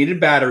tour, you needed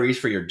batteries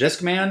for your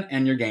Discman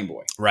and your Game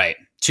Boy. Right,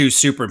 2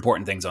 super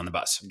important things on the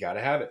bus. You got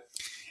to have it.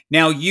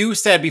 Now, you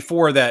said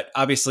before that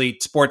obviously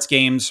sports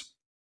games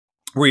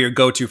were your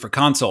go-to for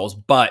consoles,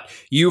 but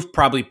you've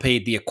probably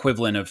played the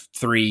equivalent of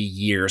 3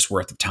 years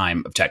worth of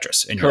time of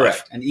Tetris in your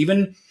life. And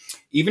even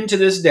to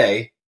this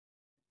day,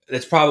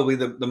 that's probably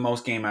the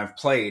most game I've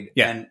played.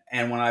 Yeah.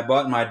 And when I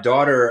bought my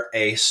daughter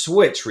a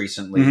Switch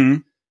recently,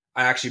 Mhm.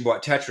 I actually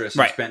bought Tetris and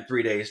Right. spent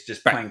 3 days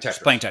just Right. playing Tetris.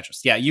 Just playing Tetris.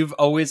 Yeah, you've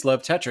always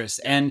loved Tetris.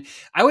 And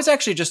I was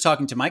actually just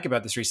talking to Mike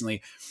about this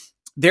recently.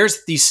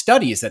 There's these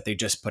studies that they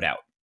just put out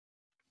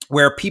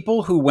where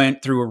people who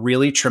went through a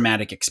really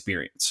traumatic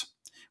experience,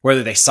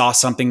 whether they saw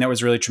something that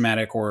was really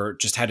traumatic or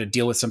just had to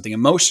deal with something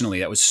emotionally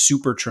that was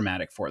super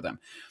traumatic for them,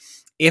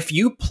 if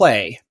you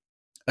play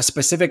a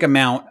specific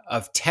amount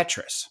of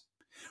Tetris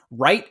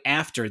right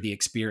after the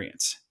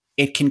experience,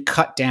 it can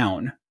cut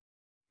down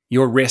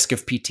your risk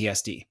of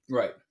PTSD.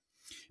 Right.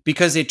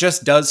 Because it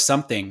just does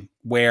something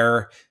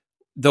where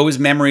those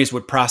memories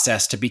would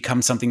process to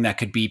become something that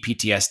could be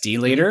PTSD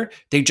later.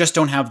 They just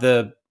don't have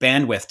the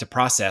bandwidth to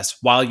process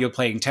while you're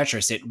playing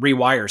Tetris. It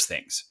rewires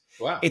things.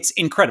 Wow. It's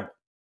incredible.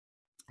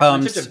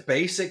 It's such a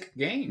basic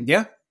game.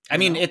 Yeah. I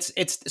mean, it's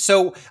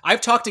so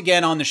I've talked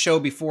again on the show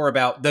before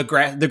about the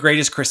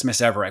greatest Christmas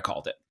ever, I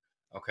called it.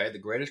 Okay, the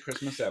greatest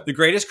Christmas ever. The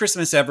greatest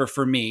Christmas ever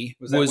for me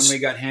was that when we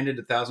got handed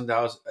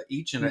 $1,000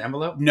 each in an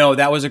envelope? No,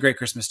 that was a great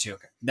Christmas too.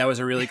 Okay. That was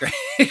a really great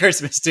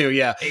Christmas too.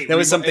 Yeah, that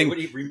was something.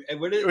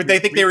 They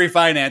think they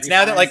refinanced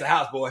now that the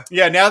house, boy.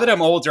 Yeah, now that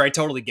I'm older, I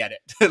totally get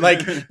it.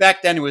 Like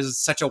back then, it was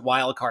such a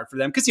wild card for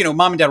them because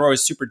mom and dad were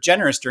always super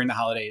generous during the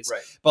holidays.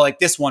 Right. But like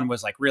this one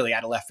was like really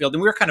out of left field,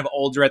 and we were kind of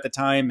older at the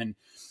time, and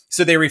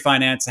so they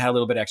refinanced, had a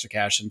little bit extra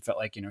cash, and felt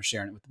like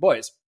sharing it with the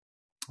boys.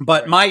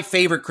 But my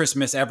favorite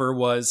Christmas ever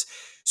was.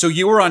 So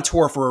you were on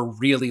tour for a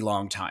really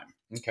long time.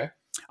 Okay.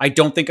 I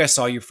don't think I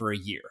saw you for a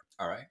year.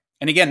 All right.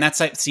 And again, that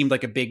seemed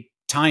like a big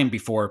time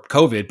before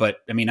COVID, but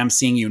I mean, I'm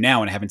seeing you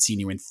now and I haven't seen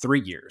you in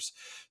 3 years.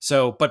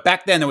 So, but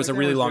back then it was a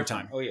really long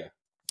time. Oh yeah.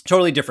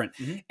 Totally different.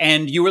 Mm-hmm.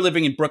 And you were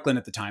living in Brooklyn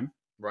at the time.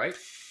 Right.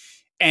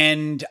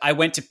 And I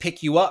went to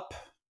pick you up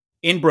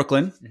in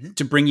Brooklyn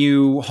to bring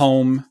you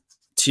home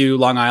to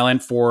Long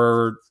Island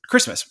for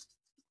Christmas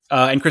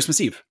and Christmas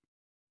Eve.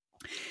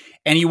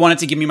 And you wanted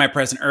to give me my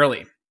present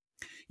early.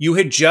 You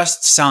had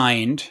just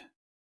signed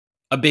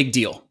a big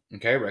deal.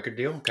 Okay, record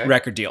deal. Okay.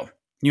 Record deal.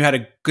 You had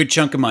a good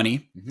chunk of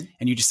money,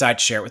 and you decided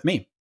to share it with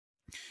me.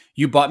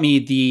 You bought me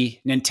the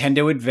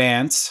Nintendo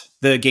Advance,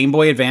 the Game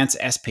Boy Advance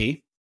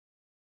SP.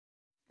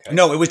 Okay.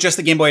 No, it was just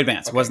the Game Boy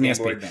Advance. Okay, it wasn't the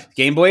SP.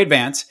 Game Boy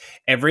Advance,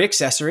 every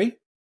accessory,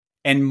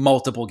 and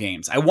multiple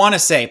games. I want to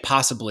say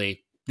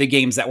possibly the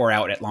games that were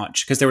out at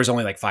launch, because there was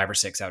only like 5 or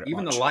 6 out at launch.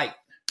 Even the light.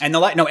 And the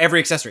light. No, every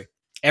accessory.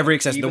 Every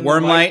accessory. Even the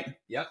worm light.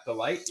 Yep, the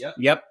light. Yep.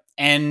 Yep.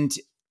 And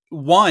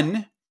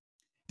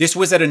this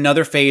was at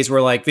another phase where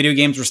like video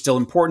games were still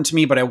important to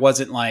me, but I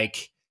wasn't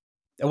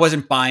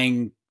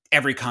buying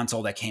every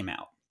console that came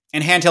out.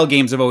 And handheld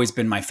games have always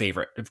been my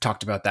favorite. I've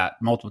talked about that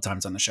multiple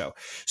times on the show.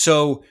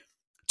 So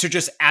to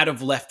just out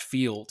of left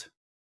field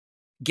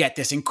get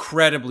this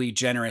incredibly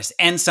generous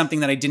and something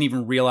that I didn't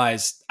even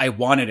realize I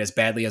wanted as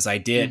badly as I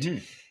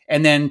did.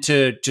 And then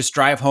to just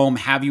drive home,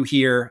 have you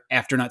here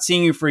after not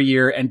seeing you for a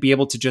year and be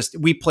able to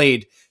we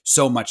played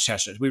so much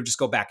Tetris. We would just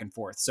go back and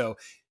forth. So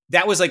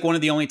that was like one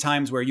of the only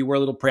times where you were a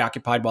little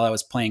preoccupied while I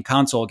was playing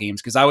console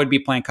games, because I would be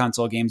playing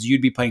console games.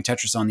 You'd be playing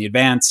Tetris on the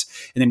Advance,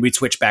 and then we'd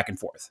switch back and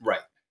forth. Right.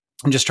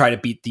 And just try to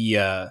beat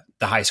the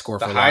high score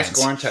for high lines.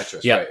 score in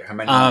Tetris. Yep. Right. How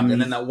many and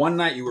then that one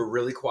night you were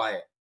really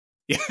quiet.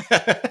 Yeah.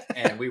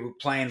 And we were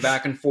playing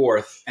back and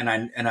forth, and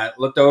I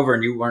looked over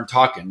and you weren't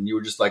talking. You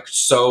were just like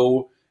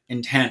so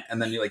intent, and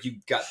then you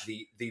got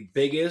the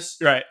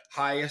biggest,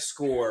 highest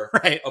score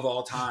of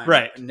all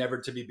time, never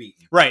to be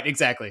beaten. Right,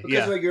 exactly.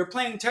 Because like you're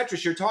playing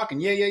Tetris, you're talking,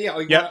 yeah.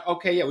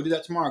 Okay, yeah, we'll do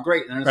that tomorrow.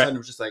 Great. And then all of a sudden it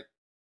was just like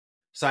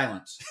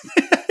silence.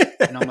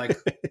 And I'm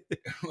like,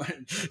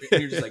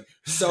 you're just like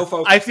so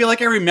focused. I feel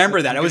like I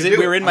remember that. We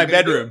were in my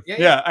bedroom.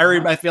 Yeah.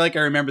 I feel like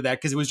I remember that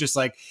because it was just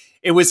like,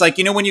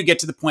 when you get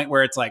to the point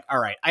where it's like, all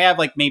right, I have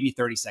like maybe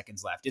 30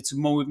 seconds left. It's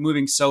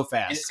moving so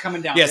fast. And it's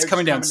coming down. Yeah, it's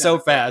coming down so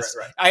fast.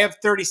 Right. I have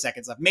 30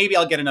 seconds left. Maybe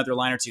I'll get another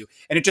line or two.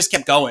 And it just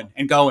kept going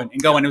and going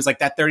and going. It was like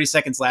that 30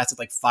 seconds lasted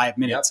like 5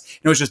 minutes.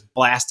 And it was just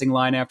blasting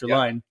line after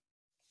line.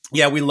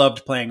 Yeah, we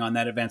loved playing on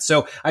that Advance.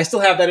 So I still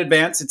have that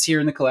Advance. It's here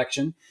in the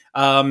collection.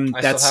 I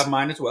still have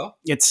mine as well.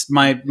 It's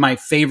my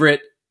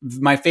favorite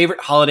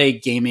holiday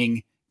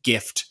gaming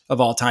gift of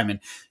all time. And,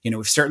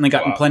 we've certainly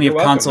gotten plenty of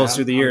consoles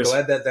through the years.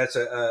 I'm glad that's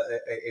a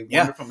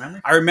wonderful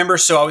memory. I remember,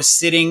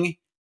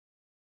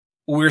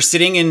 we were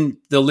sitting in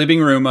the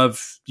living room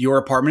of your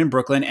apartment in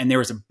Brooklyn, and there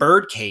was a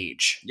bird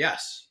cage.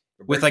 Yes.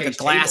 With like a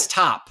glass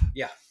top.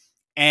 Yeah.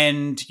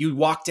 And you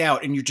walked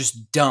out and you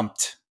just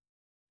dumped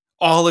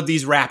all of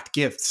these wrapped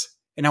gifts.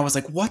 And I was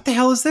like, what the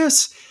hell is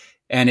this?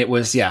 And it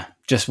was,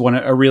 just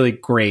a really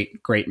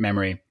great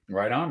memory.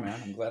 Right on,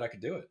 man. I'm glad I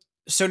could do it.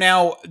 So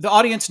now the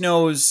audience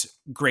knows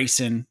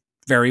Grayson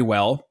very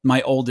well,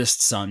 my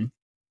oldest son.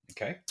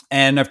 Okay.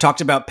 And I've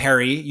talked about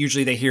Perry.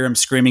 Usually they hear him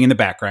screaming in the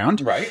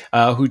background. Right.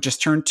 Who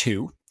just turned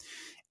 2.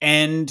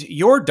 And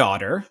your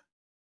daughter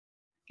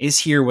is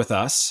here with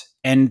us,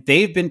 and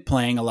they've been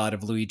playing a lot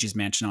of Luigi's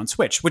Mansion on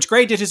Switch, which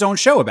Gray did his own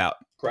show about.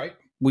 Right.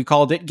 We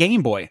called it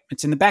Game Boy.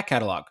 It's in the back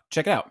catalog.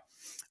 Check it out.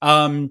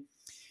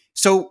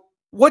 So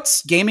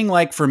what's gaming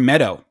like for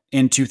Meadow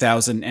in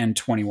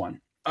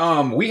 2021?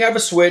 We have a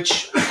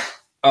Switch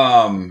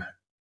that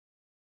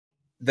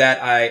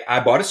I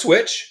bought a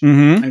Switch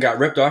and got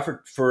ripped off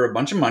for a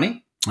bunch of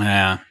money.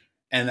 Yeah.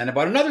 And then I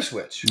bought another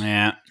Switch.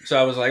 Yeah. So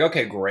I was like,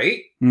 okay,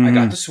 great. I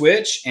got the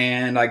Switch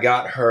and I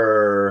got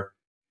her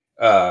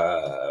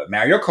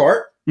Mario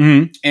Kart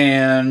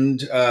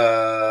and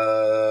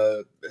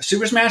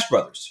Super Smash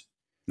Brothers.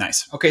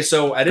 Nice. Okay,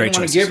 so I didn't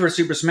want to give her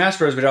Super Smash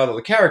Bros. Without all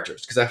the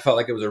characters because I felt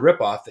like it was a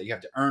ripoff that you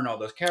have to earn all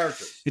those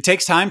characters. It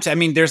takes time to. I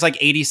mean, there's like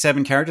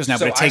 87 characters now,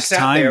 but it takes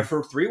time. I sat there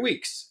for 3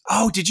 weeks.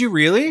 Oh, did you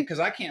really? Because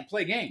I can't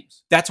play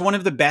games. That's one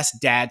of the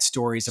best dad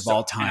stories of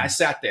all time. And I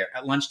sat there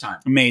at lunchtime.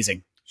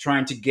 Amazing.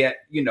 Trying to get,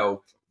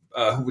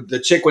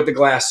 the chick with the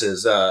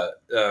glasses.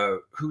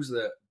 Who's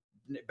the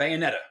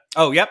Bayonetta?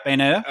 Oh, yep,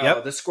 Bayonetta.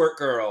 Yep. The Squirt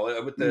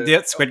Girl with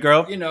the Squid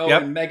Girl.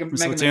 Yep. And Mega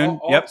Man.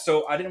 Yep.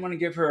 So I didn't want to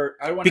give her.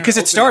 Because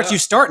it starts. You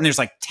start and there's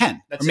like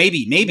 10, or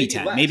maybe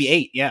 10, less. maybe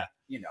 8. Yeah.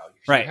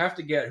 Right. You have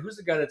to get who's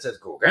the guy that says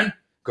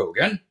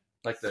Gogan,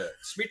 like the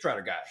Street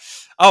Fighter guy.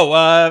 Oh,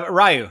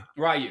 Ryu.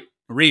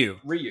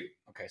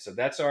 Okay, so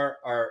that's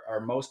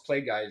our most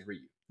played guy is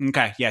Ryu.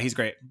 Okay, yeah, he's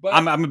great. But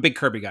I'm a big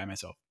Kirby guy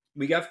myself.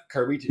 We got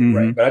Kirby too,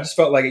 right? But I just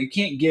felt like you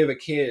can't give a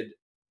kid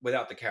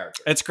without the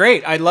character. It's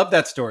great. I love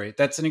that story.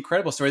 That's an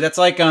incredible story. That's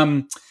like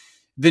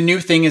the new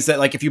thing is that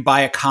like if you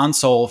buy a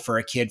console for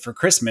a kid for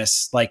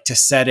Christmas, like to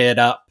set it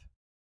up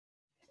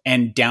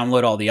and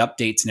download all the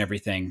updates and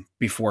everything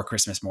before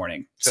Christmas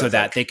morning so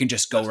that they can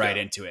just go right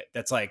into it.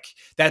 That's like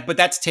that, but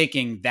that's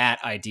taking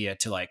that idea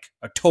to like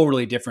a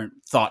totally different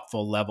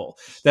thoughtful level.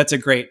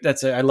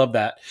 I love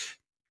that.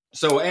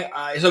 So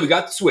we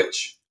got the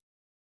Switch.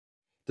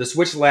 The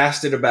Switch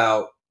lasted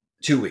about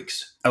 2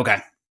 weeks. Okay.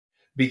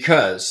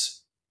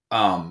 Because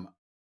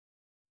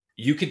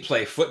you could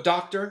play Foot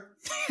Doctor,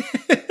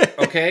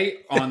 okay,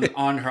 on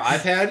her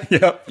iPad.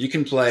 Yep. You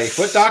can play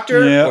Foot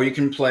Doctor, or you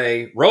can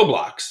play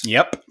Roblox.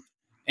 Yep.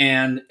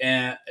 And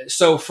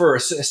so for a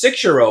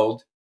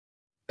 6-year-old,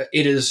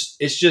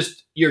 it's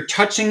just you're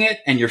touching it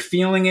and you're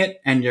feeling it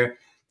and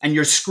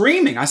you're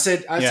screaming. I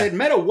said,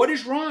 Meadow, what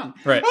is wrong?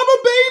 Right. I'm a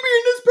baby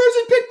and this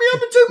person picked me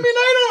up and took me and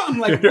I don't. I'm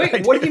like,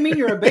 wait, what do you mean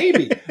you're a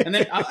baby? And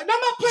then I'm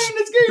not playing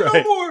this game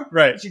no more.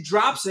 Right. And she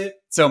drops it.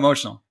 So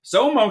emotional.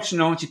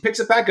 And she picks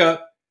it back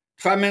up.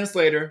 5 minutes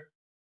later,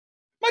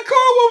 my car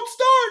won't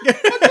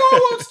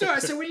start. I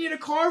said, what do you need a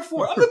car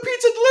for? I'm a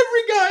pizza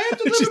delivery guy. I have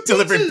to deliver She's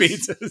delivering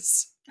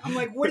pizzas. I'm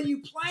like, what are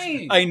you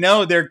playing? I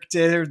know they're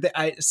playing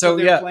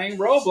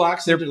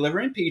Roblox. They're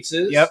delivering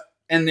pizzas. Yep.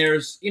 And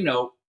there's,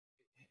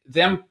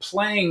 them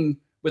playing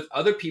with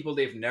other people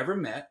they've never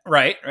met.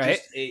 Right.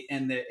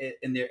 And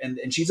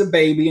she's a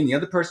baby and the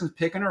other person's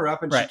picking her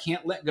up and she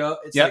can't let go.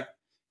 It's like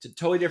it's a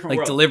totally different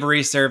world.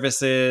 Delivery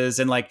services.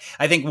 And like,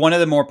 I think one of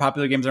the more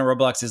popular games on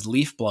Roblox is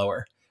Leaf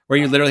Blower, where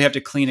you literally have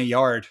to clean a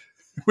yard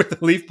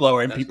with a leaf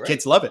blower and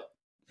kids love it.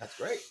 That's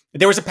great.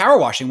 There was a power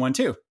washing one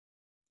too.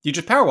 You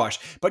just power wash.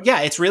 But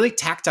yeah, it's really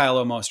tactile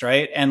almost,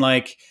 right? And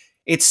like,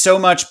 it's so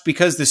much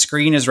because the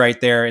screen is right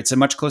there. It's a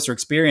much closer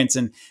experience.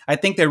 And I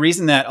think the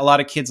reason that a lot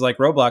of kids like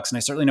Roblox, and I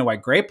certainly know why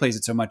Gray plays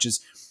it so much,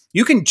 is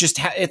you can just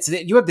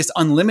you have this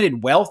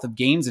unlimited wealth of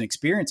games and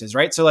experiences,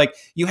 right? So like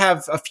you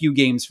have a few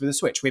games for the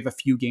Switch. We have a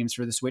few games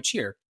for the Switch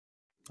here.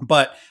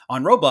 But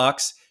on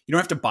Roblox, you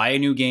don't have to buy a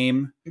new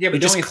game. Yeah, but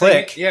you just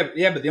click. But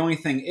the only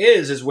thing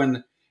is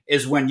when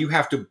you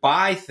have to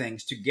buy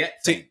things to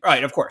get things.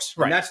 Right, of course.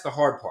 Right. And that's the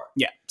hard part.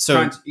 Yeah.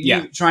 So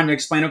trying to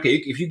explain, okay,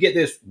 if you get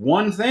this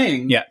one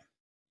thing, yeah.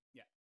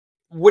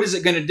 What is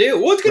it going to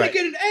do? Well, it's going to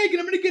get an egg,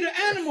 and I'm going to get an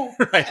animal,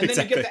 right, and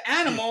then you get the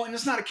animal, and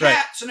it's not a cat.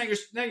 Right. So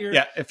now you're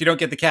If you don't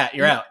get the cat,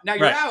 you're out. Now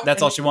you're out.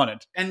 That's all she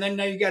wanted. And then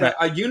now you got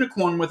a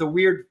unicorn with a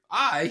weird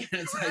eye,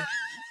 and it's like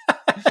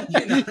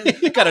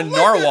you got a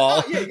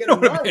narwhal. Yeah, you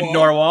got a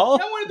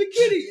narwhal. I wanted the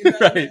kitty,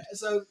 right?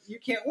 So you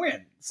can't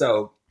win.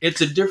 So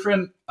it's a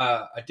different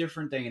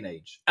day and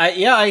age.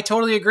 I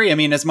totally agree. I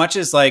mean, as much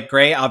as like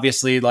Gray,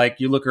 obviously, like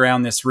you look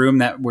around this room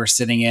that we're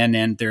sitting in,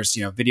 and there's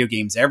video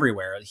games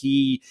everywhere.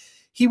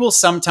 He will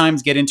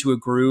sometimes get into a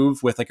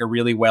groove with like a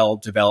really well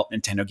developed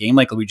Nintendo game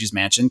like Luigi's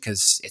Mansion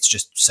because it's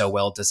just so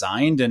well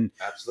designed. And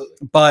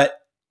absolutely.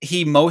 But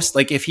he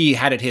if he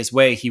had it his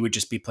way, he would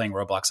just be playing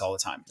Roblox all the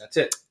time. That's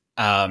it.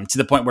 To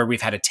the point where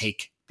we've had to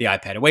take the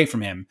iPad away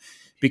from him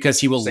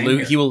because he will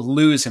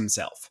lose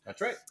himself.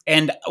 That's right.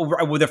 And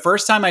the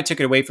first time I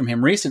took it away from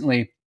him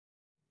recently,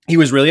 he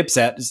was really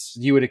upset, as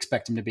you would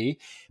expect him to be.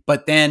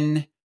 But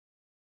then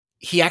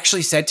he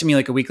actually said to me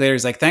like a week later,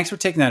 he's like, "Thanks for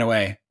taking that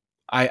away.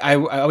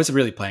 I was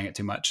really playing it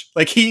too much."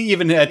 Like he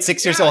even at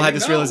 6 years old had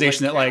this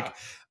realization that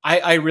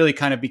I really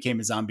kind of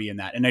became a zombie in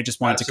that. And I just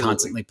wanted to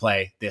constantly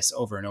play this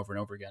over and over and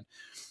over again.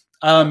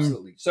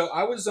 Absolutely. So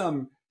I was,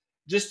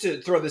 just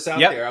to throw this out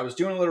there, I was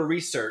doing a little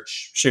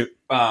research. Shoot.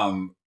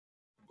 For,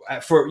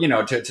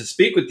 to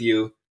speak with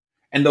you.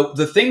 And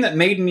the thing that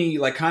made me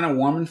like kind of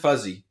warm and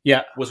fuzzy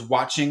Yeah. was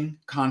watching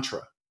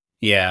Contra.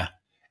 Yeah.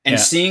 And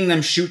seeing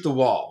them shoot the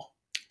wall.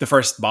 The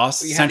first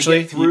boss, you essentially.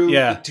 Had to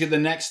get through to the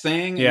next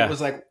thing. And it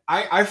was like,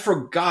 I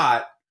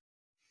forgot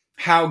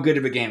how good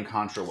of a game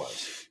Contra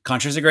was.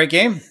 Contra's a great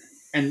game.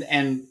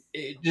 And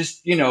it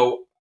just,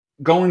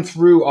 going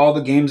through all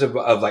the games of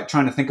like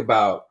trying to think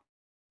about,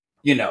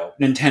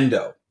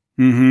 Nintendo.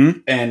 Mm-hmm.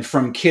 And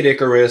from Kid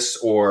Icarus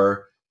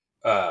or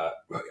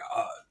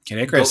Kid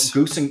Icarus.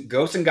 Ghosts and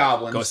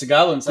Goblins. Ghosts and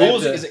Goblins.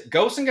 Is it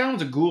Ghosts and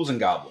Goblins or Ghouls and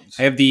Goblins?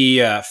 I have the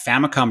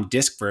Famicom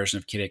disc version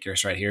of Kid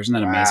Icarus right here. Isn't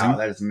that amazing? Wow,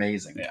 that is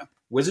amazing. Yeah.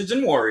 Wizards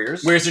and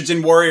Warriors. Wizards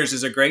and Warriors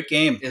is a great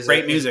game.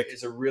 Great music.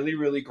 It's a really,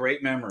 really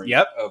great memory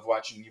of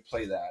watching you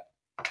play that.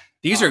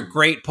 These are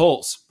great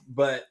pulls.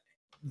 But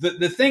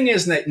the thing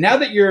is that now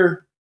that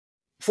you're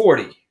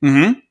 40,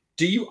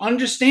 do you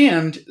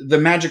understand the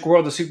magic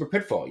world of Super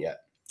Pitfall yet?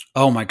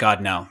 Oh my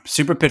God, no.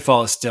 Super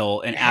Pitfall is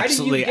still an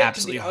absolutely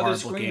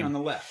horrible game. On the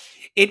left?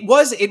 It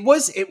was,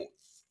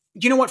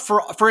 you know what,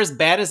 for as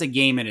bad as a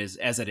game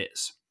as it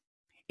is,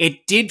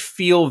 it did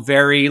feel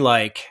very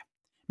like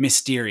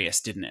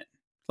mysterious, didn't it?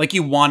 Like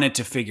you wanted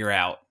to figure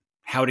out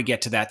how to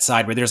get to that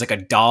side where there's like a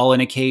doll in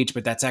a cage,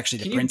 but that's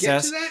actually the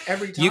princess. You get to that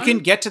every time? You can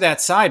get to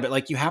that side, but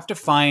like you have to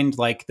find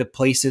like the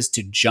places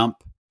to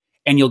jump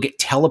and you'll get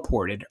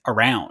teleported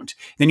around.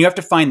 Then you have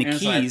to find the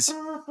keys.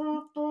 The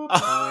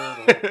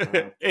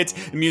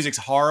music's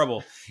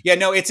horrible. Yeah,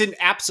 no, it's an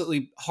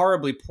absolutely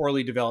horribly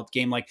poorly developed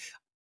game. Like,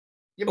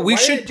 we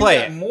should play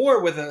it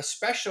more with a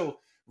special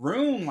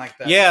room like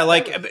that. Yeah,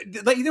 like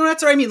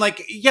that's what I mean.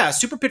 Like, yeah,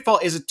 Super Pitfall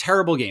is a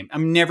terrible game.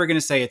 I'm never going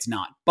to say it's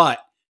not,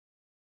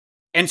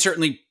 and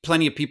certainly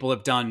plenty of people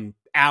have done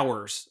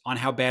hours on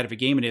how bad of a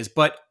game it is.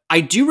 But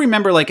I do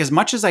remember, like, as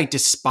much as I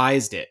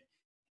despised it,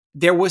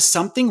 there was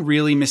something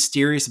really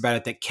mysterious about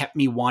it that kept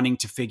me wanting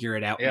to figure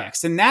it out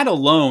next. And that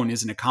alone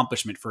is an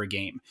accomplishment for a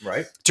game.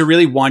 Right. To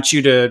really want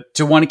you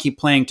to want to keep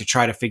playing to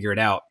try to figure it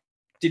out.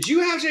 Did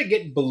you have to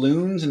get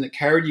balloons and it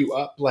carried you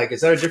up? Like,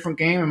 is that a different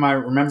game? Am I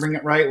remembering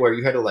it right? Where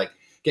you had to like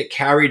get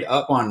carried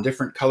up on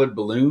different colored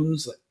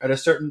balloons at a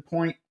certain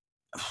point?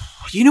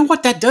 You know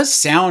what? That does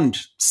sound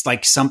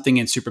like something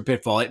in Super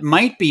Pitfall. It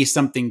might be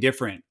something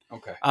different.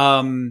 Okay.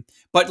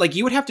 But like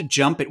you would have to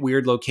jump at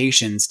weird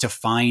locations to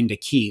find a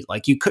key.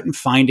 Like you couldn't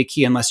find a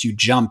key unless you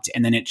jumped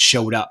and then it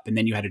showed up and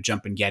then you had to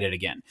jump and get it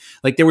again.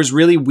 Like there was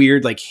really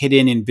weird, like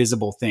hidden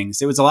invisible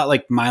things. It was a lot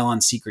like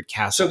Milon's Secret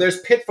Castle. So there's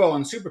Pitfall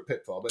and Super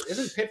Pitfall, but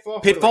isn't Pitfall?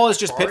 Pitfall is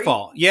just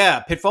Pitfall.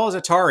 Yeah. Pitfall is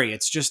Atari.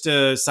 It's just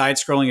a side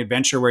scrolling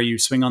adventure where you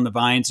swing on the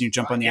vines and you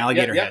jump on the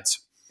alligator heads.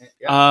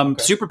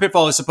 Okay. Super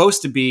Pitfall is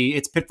supposed to be,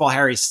 it's Pitfall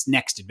Harry's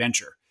next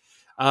adventure.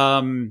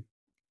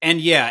 And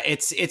yeah,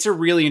 it's a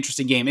really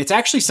interesting game. It's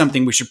actually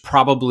something we should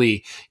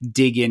probably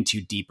dig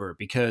into deeper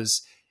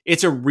because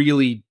it's a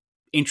really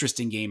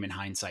interesting game in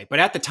hindsight. But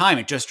at the time,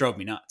 it just drove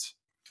me nuts.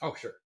 Oh,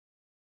 sure.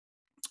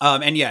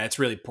 And yeah, it's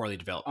really poorly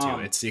developed too.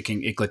 It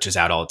glitches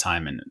out all the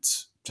time, and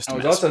it's just. I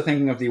was also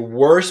thinking of the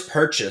worst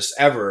purchase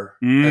ever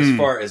as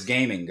far as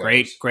gaming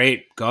goes.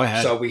 Great. Go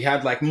ahead. So we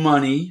had like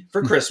money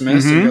for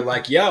Christmas, and you're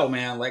like, "Yo,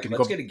 man, like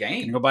let's get a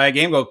game. Go buy a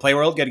game. Go Play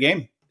World, get a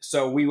game."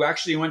 So we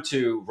actually went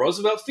to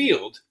Roosevelt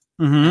Field.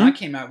 And I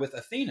came out with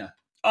Athena.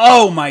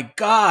 Oh my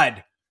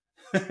God.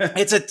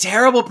 It's a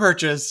terrible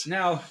purchase.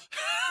 Now,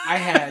 I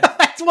had...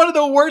 That's one of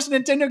the worst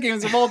Nintendo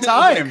games of all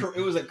time.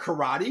 It was like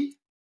karate.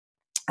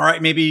 All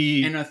right,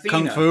 maybe and Athena.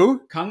 Kung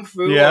Fu? Kung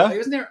Fu. Yeah.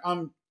 Isn't there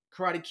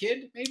Karate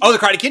Kid, maybe? Oh, the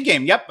Karate Kid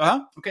game. Yep.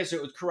 Uh-huh. Okay, so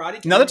it was Karate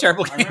Kid. Another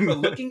terrible game. I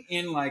remember looking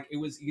in like it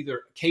was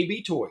either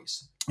KB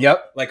Toys.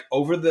 Yep. Like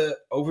over the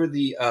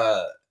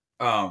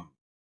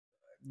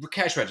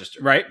cash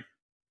register. Right.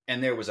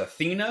 And there was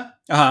Athena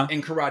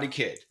and Karate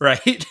Kid.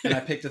 Right. And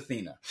I picked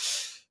Athena.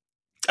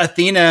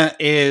 Athena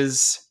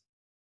is...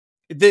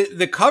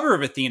 The cover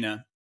of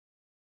Athena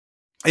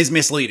is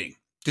misleading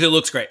because it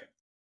looks great.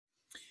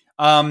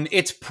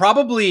 It's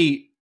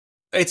probably...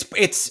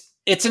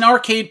 It's an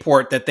arcade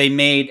port that they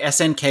made,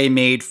 SNK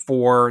made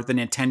for the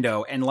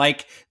Nintendo. And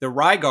like the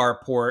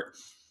Rygar port,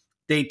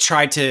 they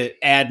tried to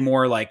add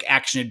more like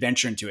action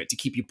adventure into it to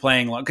keep you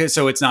playing long.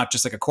 So it's not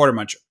just like a quarter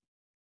muncher.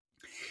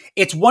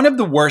 It's one of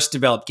the worst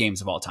developed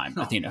games of all time,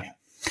 Athena. Man.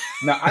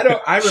 No,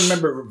 I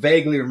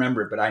vaguely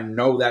remember it, but I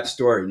know that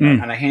story.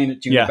 And I handed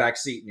it to you in the back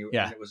seat, and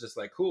it was just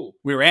like, cool.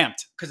 We were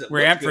amped. We were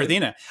amped for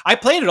Athena. I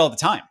played it all the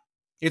time.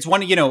 It's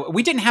one,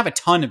 we didn't have a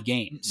ton of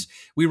games.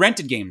 We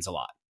rented games a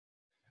lot.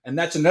 And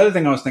that's another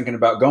thing I was thinking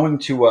about, going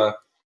to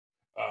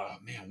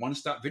One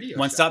Stop Video Shop.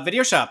 One Stop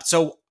Video Shop.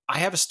 So I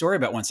have a story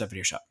about One Stop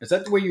Video Shop. Is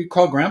that the way you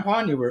called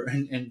Grandpa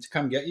and to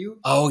come get you?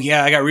 Oh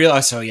yeah, I got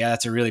real. So yeah,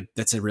 that's a really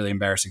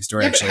embarrassing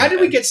story. Actually, how did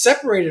we get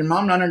separated and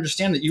Mom not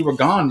understand that you were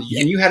gone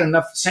and you had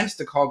enough sense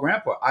to call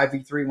Grandpa?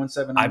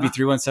 IV31709.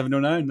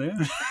 IV31709.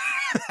 Yeah.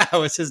 That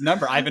was his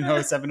number.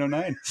 Ivanhoe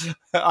 709.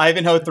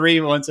 Ivanhoe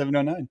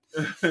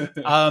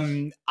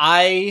 31709.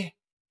 I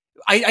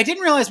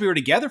didn't realize we were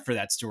together for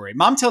that story.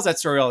 Mom tells that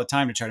story all the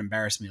time to try to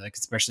embarrass me, like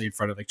especially in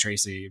front of like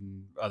Tracy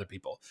and other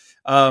people.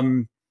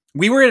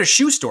 we were at a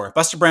shoe store,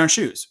 Buster Brown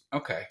Shoes.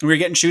 Okay. We were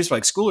getting shoes for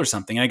like school or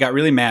something. And I got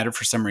really mad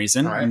for some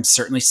reason. All right. I'm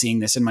certainly seeing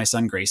this in my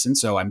son Grayson.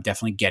 So I'm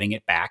definitely getting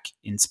it back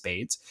in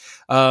spades.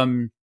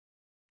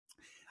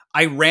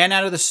 I ran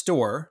out of the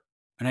store,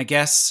 and I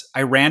guess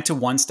I ran to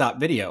One Stop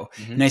Video,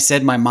 and I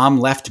said, my mom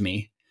left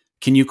me.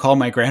 Can you call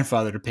my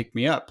grandfather to pick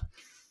me up?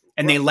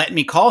 And they let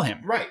me call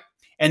him. Right.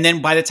 And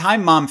then by the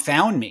time mom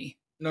found me.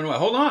 No,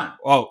 hold on.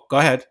 Oh, go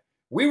ahead.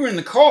 We were in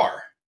the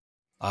car.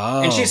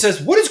 Oh. And she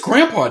says, what is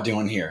grandpa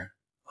doing here?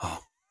 Oh.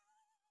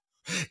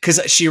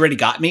 Because she already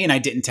got me and I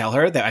didn't tell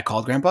her that I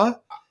called grandpa?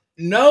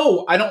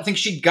 No, I don't think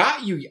she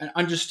got you and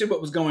understood what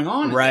was going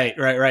on.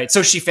 Right.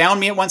 So she found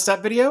me at One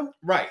Stop Video.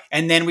 Right.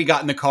 And then we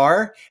got in the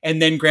car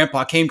and then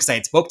grandpa came because I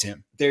had spoke to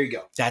him. There you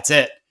go. That's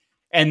it.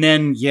 And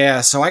then,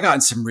 so I got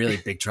in some really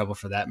big trouble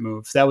for that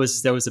move. That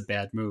was a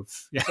bad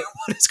move. Yeah.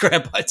 What is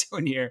grandpa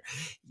doing here?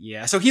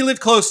 Yeah. So he lived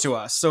close to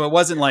us. So it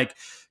wasn't like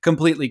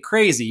completely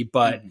crazy,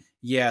 but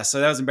so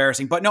that was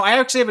embarrassing. But no, I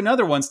actually have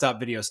another One Stop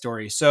Video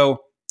story.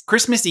 So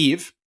Christmas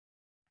Eve,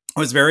 I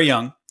was very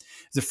young. It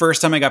was the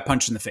first time I got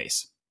punched in the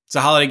face. It's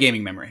a holiday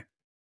gaming memory.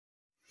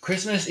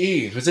 Christmas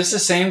Eve. Was this the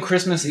same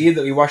Christmas Eve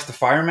that we watched the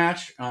fire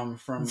match from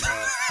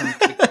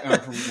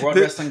World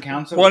Wrestling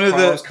Council? One of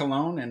Carlos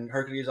Colon and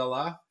Hercules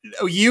Allah.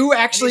 You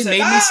actually made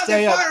me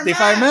stay up. The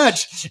fire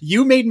match.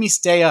 You made me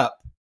stay up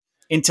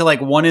until like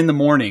 1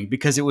 a.m.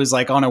 because it was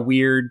like on a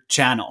weird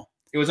channel.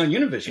 It was on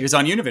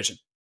Univision.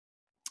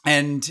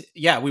 And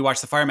we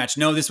watched the fire match.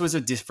 No, this was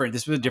a different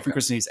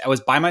Christmas Eve. I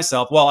was by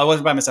myself. Well, I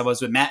wasn't by myself. I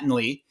was with Matt and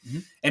Lee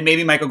and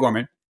maybe Michael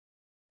Gorman,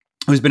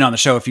 who's been on the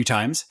show a few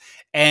times.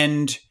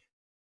 And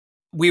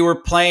we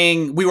were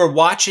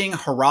watching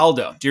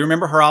Geraldo. Do you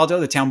remember Geraldo,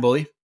 the town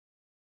bully?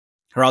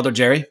 Geraldo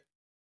Jerry?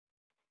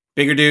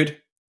 Bigger dude.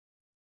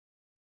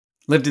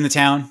 Lived in the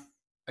town.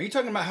 Are you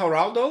talking about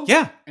Geraldo?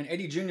 Yeah. And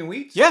Eddie Jr.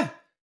 Wheats? Yeah.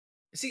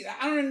 See,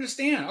 I don't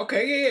understand.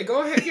 Okay, yeah,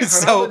 go ahead. Yeah,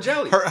 Geraldo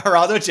Jelly.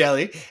 Geraldo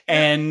Jelly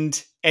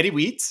and Eddie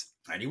Wheats.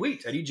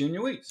 Eddie Jr.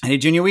 Wheats. Eddie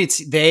Jr.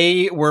 Wheats.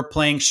 They were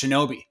playing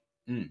Shinobi,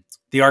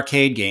 the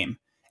arcade game,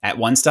 at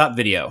One Stop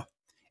Video.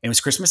 It was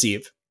Christmas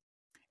Eve.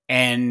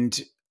 And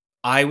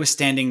I was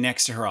standing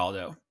next to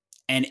Geraldo.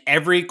 And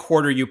every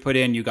quarter you put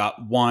in, you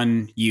got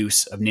one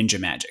use of Ninja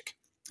Magic.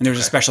 And there was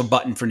a special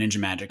button for Ninja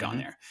Magic on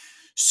there.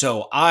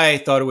 So I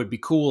thought it would be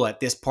cool at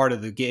this part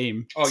of the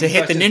game to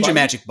hit the Ninja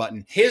Magic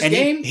button. His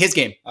game? His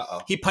game.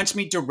 Uh-oh. He punched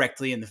me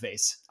directly in the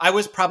face. I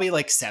was probably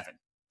like 7.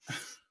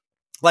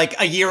 Like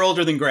a year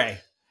older than Gray.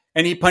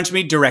 And he punched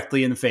me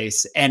directly in the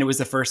face. And it was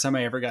the first time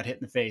I ever got hit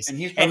in the face. And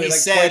he's probably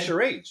twice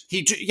your age.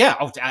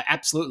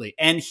 Absolutely.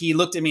 And he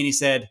looked at me and he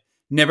said,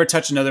 never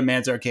touch another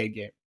man's arcade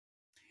game.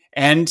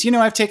 And,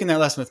 I've taken that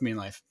lesson with me in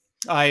life.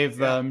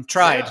 I've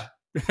tried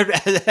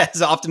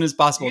as often as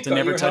possible to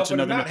never touch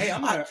another man.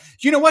 Hey,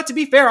 you know what? To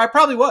be fair, I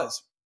probably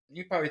was.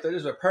 You probably thought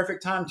this was a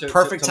perfect time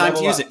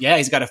to use it. Yeah,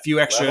 he's got a few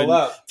extra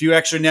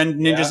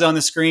ninjas on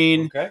the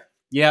screen. Okay.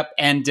 Yep.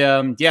 And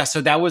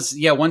so that was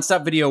One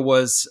Stop Video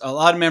was a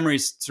lot of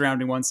memories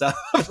surrounding One Stop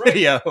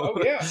Video. Oh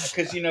yeah,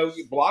 because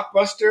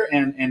Blockbuster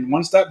and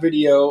One Stop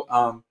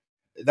Video.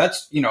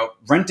 That's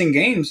renting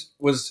games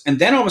was, and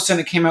then all of a sudden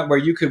it came out where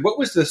you could. What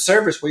was the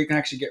service where you can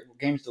actually get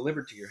games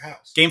delivered to your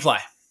house? GameFly.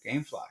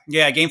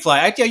 Yeah,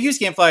 GameFly. I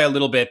used GameFly a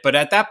little bit, but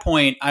at that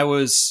point I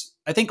was,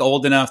 I think,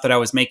 old enough that I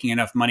was making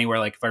enough money where,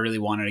 like, if I really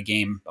wanted a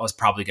game, I was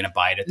probably going to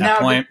buy it at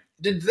that point.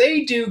 Did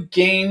they do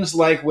games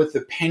like with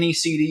the penny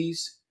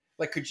CDs?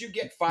 Like, could you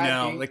get 5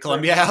 games? No, like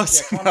Columbia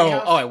House? Columbia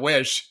House? Oh, I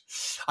wish.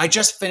 I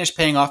just finished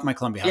paying off my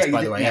Columbia House,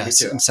 by the way. Yeah,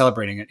 I'm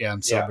celebrating it. Yeah,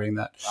 I'm celebrating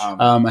that.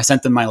 I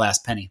sent them my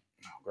last penny.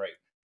 Oh, great.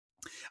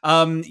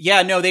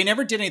 No, they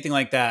never did anything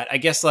like that. I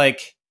guess,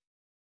 like,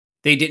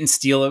 they didn't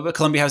steal,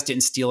 Columbia House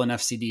didn't steal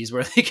enough CDs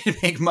where they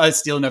could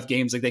steal enough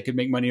games, like they could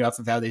make money off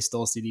of how they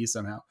stole CDs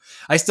somehow.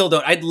 I still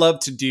don't. I'd love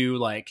to do,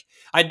 like,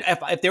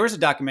 if there was a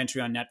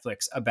documentary on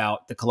Netflix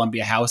about the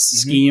Columbia House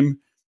scheme,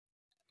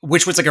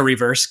 which was like a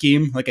reverse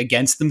scheme, like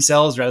against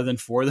themselves rather than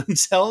for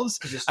themselves,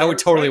 I would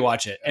totally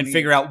watch it and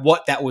figure out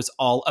what that was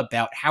all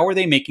about. How were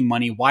they making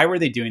money? Why were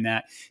they doing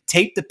that?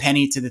 Tape the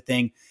penny to the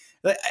thing.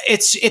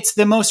 It's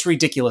the most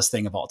ridiculous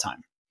thing of all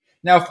time.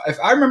 Now, if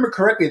I remember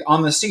correctly,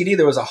 on the CD,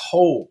 there was a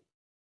hole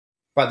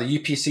by the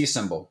UPC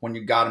symbol when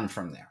you got them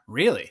from there.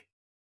 Really?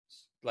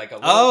 Like a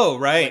little,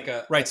 right.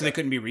 So they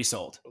couldn't be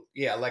resold.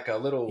 Yeah, like a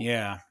little.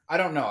 Yeah. I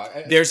don't know.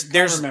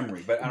 There's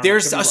memory, but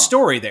there's a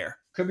story there.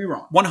 Could be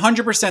wrong.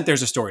 100%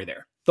 there's a story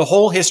there. The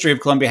whole history of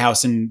Columbia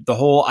House and the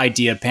whole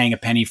idea of paying a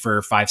penny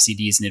for 5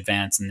 CDs in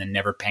advance and then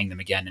never paying them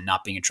again and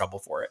not being in trouble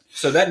for it.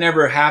 So that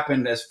never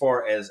happened as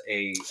far as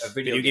a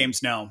video game.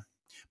 Games, no.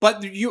 But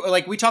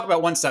we talk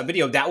about One Stop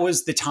Video. That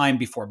was the time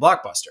before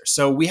Blockbuster.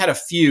 So we had a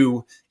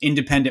few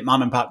independent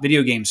mom and pop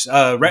video games,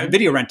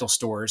 video rental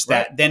stores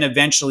that then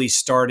eventually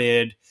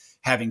started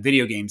having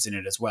video games in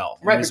it as well.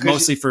 Right, it was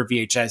mostly for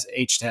VHS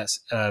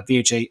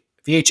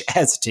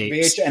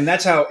tapes. And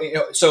that's how.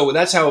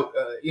 That's how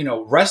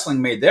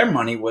wrestling made their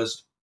money,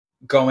 was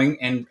going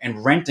and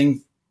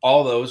renting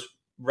all those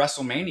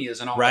WrestleManias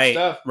and all that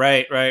stuff.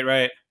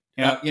 Right.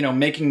 Yeah.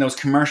 Making those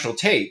commercial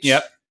tapes.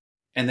 Yep.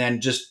 And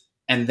then just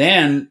and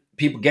then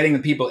getting the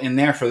people in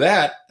there for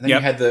that. And then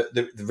you had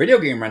the video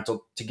game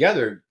rental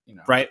together,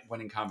 right.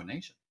 Winning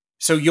combination.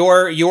 So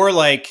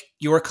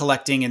your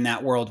collecting in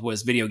that world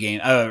was video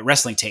game,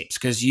 wrestling tapes.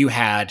 Cause you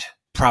had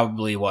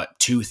probably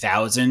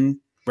 2,000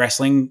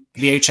 wrestling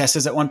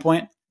VHSs at one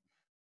point.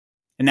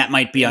 And that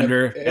might be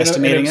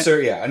underestimating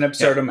it. Yeah, an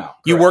absurd amount.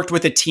 You worked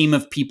with a team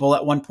of people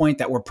at one point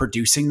that were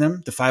producing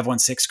them, the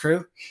 516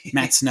 crew,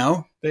 Matt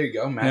Snow. There you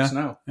go, Matt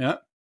Snow. Yeah.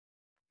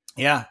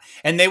 Yeah.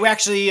 And they were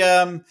actually,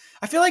 I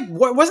feel like,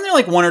 wasn't there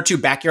like one or two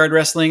backyard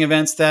wrestling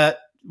events that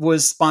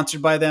was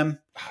sponsored by them?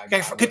 I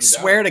could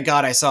swear to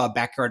God I saw a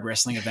backyard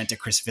wrestling event at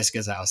Chris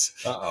Visca's house.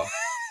 Uh-oh.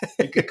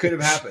 It could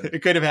have happened.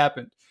 It could have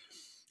happened.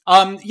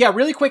 Yeah,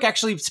 really quick,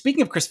 actually,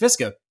 speaking of Chris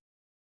Visca,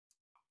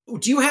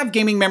 do you have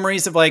gaming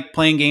memories of like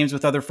playing games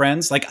with other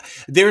friends? Like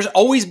there's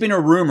always been a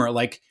rumor,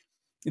 like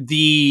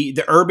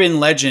the urban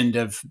legend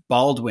of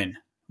Baldwin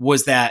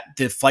was that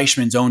the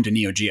Fleischmans owned a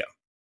Neo Geo.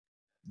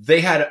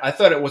 I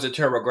thought it was a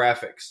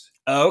TurboGrafx.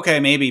 Oh, okay,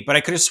 maybe, but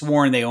I could have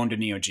sworn they owned a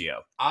Neo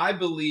Geo. I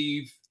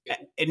believe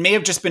it may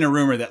have just been a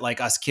rumor that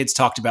like us kids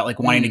talked about like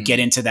wanting to get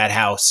into that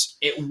house.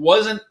 It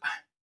wasn't.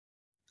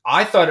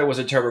 I thought it was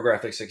a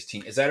TurboGrafx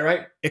 16. Is that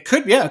right? It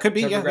could, yeah, it could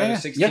be. TurboGrafx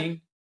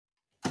 16.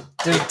 Yeah.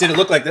 Did it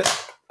look like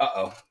this?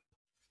 Uh-oh.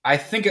 I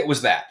think it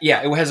was that.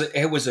 Yeah, it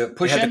was a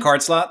push. It had the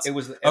card slots. It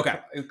was okay.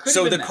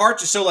 So the card.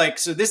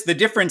 The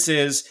difference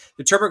is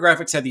the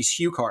TurboGrafx had these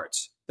Hue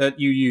cards that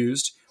you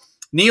used.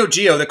 Neo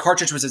Geo, the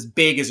cartridge was as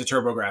big as a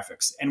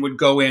TurboGrafx and would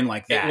go in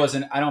like that. It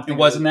wasn't. I don't think it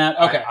wasn't that.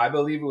 Okay, I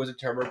believe it was a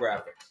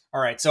TurboGrafx. All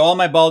right. So all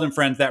my Baldwin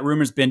friends, that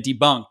rumor's been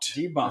debunked.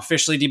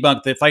 Officially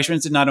debunked. The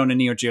Fleischmans did not own a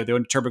Neo Geo. They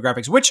owned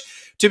TurboGrafx, which,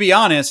 to be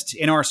honest,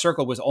 in our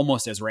circle was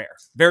almost as rare.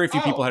 Very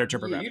few people had a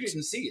TurboGrafx. You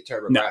didn't see a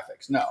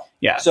TurboGrafx. No.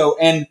 Yeah. So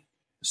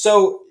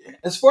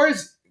as far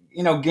as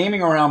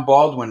gaming around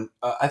Baldwin,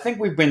 I think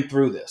we've been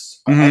through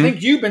this. Mm-hmm. I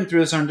think you've been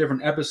through this on a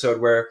different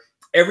episode where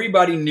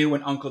everybody knew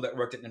an uncle that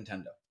worked at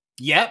Nintendo.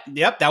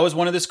 Yep. That was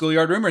one of the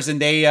schoolyard rumors, and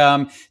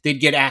they'd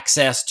get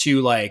access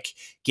to like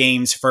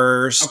games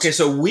first. Okay,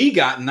 so we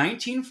got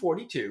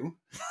 1942.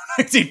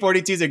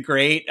 1942 is a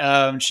great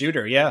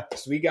shooter. Yeah.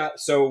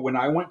 So when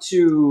I went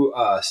to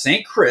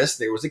St. Chris,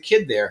 there was a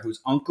kid there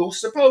whose uncle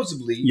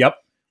supposedly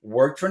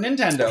worked for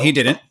Nintendo. He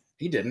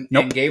didn't.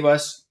 Nope. And gave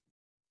us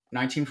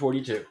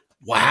 1942.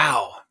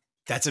 Wow.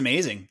 That's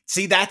amazing.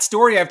 See, that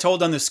story I've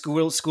told on the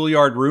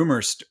schoolyard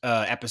rumors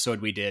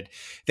episode we did,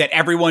 that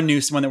everyone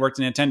knew someone that worked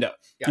at Nintendo.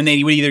 Yeah. And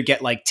they would either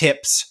get like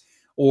tips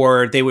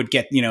or they would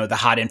get, the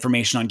hot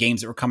information on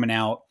games that were coming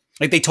out.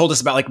 Like they told us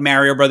about like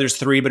Mario Brothers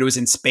 3, but it was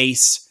in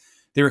space.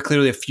 They were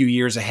clearly a few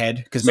years ahead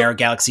because Mario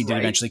Galaxy did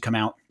eventually come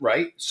out.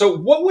 Right. So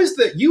what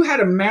was you had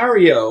a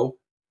Mario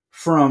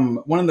from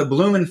one of the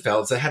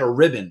Blumenfelds that had a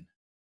ribbon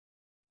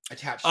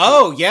attached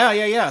to it.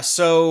 Yeah.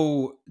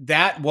 So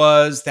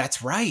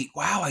that's right.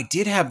 Wow, I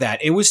did have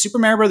that. It was Super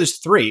Mario Brothers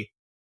 3.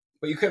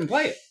 But you couldn't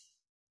play it.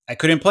 I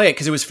couldn't play it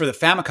because it was for the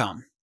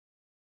Famicom.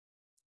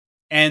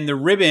 And the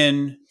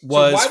ribbon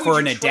was for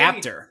an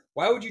adapter.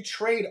 Why would you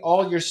trade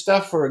all your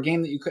stuff for a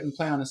game that you couldn't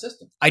play on a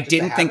system? I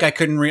didn't think I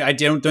couldn't.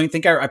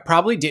 I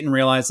probably didn't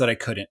realize that I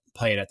couldn't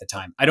play it at the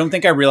time. I don't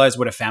think I realized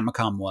what a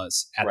Famicom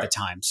was at the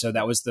time. So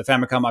that was the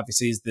Famicom.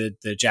 Obviously, is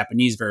the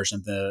Japanese version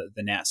of the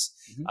NES.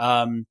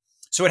 Mm-hmm.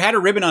 So it had a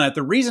ribbon on it.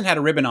 The reason it had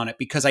a ribbon on it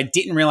because I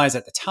didn't realize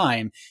at the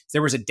time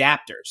there was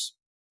adapters.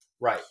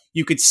 Right.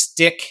 You could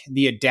stick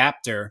the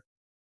adapter.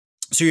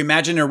 So you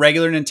imagine a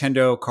regular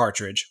Nintendo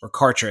cartridge, or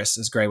cartridge,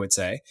 as Gray would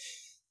say.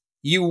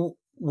 You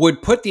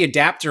would put the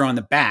adapter on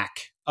the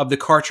back of the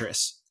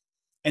cartridge,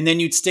 and then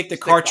you'd stick the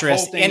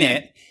cartridge in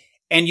it,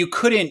 and you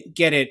couldn't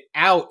get it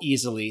out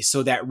easily.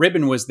 So that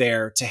ribbon was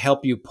there to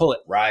help you pull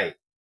it. Right.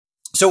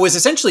 So it was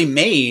essentially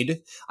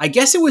made, I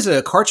guess it was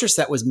a cartridge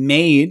that was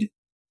made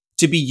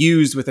to be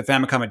used with a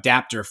Famicom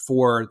adapter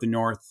for the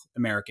North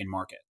American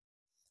market,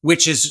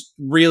 which is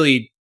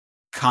really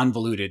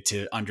convoluted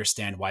to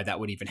understand why that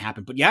would even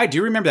happen. But yeah, I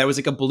do remember that. It was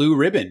like a blue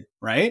ribbon,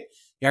 right?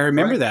 Yeah, I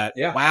remember that.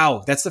 Yeah.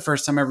 Wow, that's the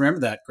first time I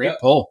remember that. Great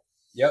pull.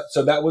 Yep.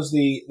 So that was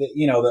the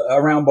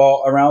around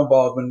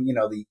Baldwin,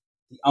 the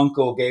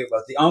uncle gave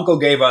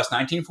us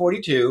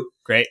 1942.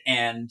 Great.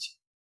 And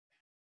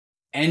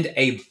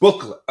a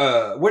booklet.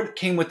 What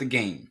came with the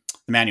game?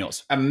 The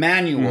manuals. A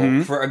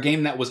manual for a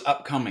game that was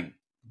upcoming.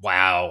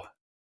 Wow.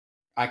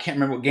 I can't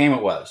remember what game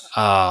it was.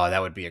 Oh,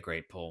 that would be a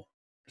great pull.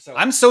 So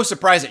I'm so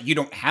surprised that you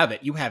don't have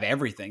it. You have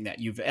everything that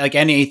you've like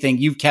anything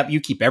you've kept.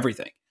 You keep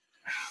everything.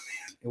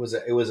 It was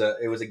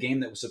a game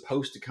that was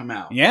supposed to come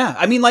out. Yeah,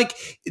 I mean, like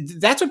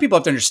that's what people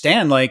have to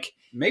understand. Like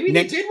maybe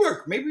they did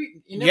work.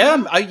 Maybe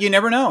you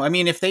never know. I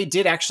mean, if they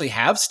did actually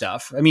have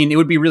stuff, I mean, it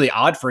would be really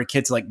odd for a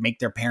kid to like make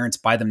their parents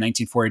buy them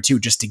 1942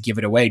 just to give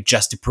it away,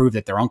 just to prove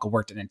that their uncle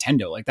worked at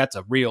Nintendo. Like that's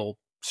a real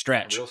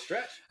stretch.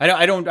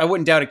 I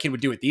wouldn't doubt a kid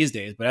would do it these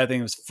days, but I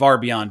think it was far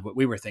beyond what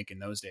we were thinking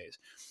those days.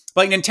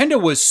 But like Nintendo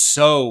was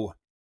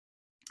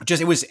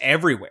it was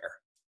everywhere.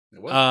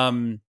 It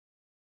was.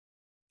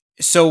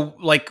 So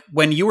like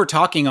when you were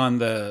talking on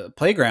the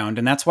playground,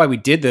 and that's why we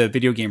did the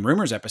video game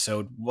rumors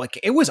episode, like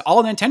it was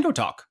all Nintendo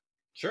talk.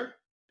 Sure.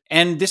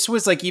 And this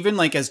was like, even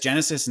like as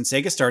Genesis and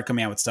Sega started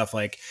coming out with stuff,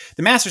 like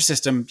the Master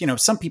System, you know,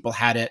 some people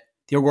had it.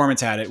 The O'Gormans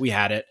had it. We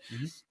had it.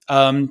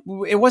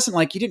 Mm-hmm. It wasn't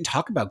like you didn't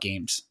talk about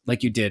games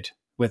like you did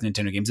with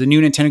Nintendo games. The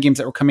new Nintendo games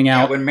that were coming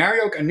out. Yeah, when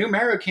a new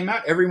Mario came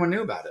out, everyone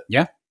knew about it.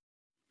 Yeah.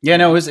 Yeah,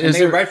 no,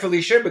 they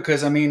rightfully should,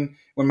 because I mean,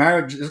 when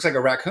Mario looks like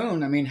a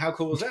raccoon, I mean, how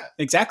cool is that?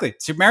 Exactly.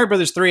 Super Mario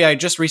Brothers 3, I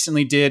just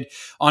recently did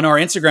on our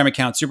Instagram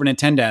account, Super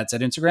Nintendads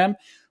at Instagram.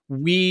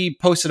 We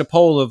posted a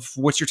poll of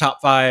what's your top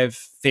 5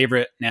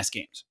 favorite NES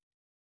games.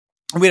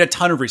 And we had a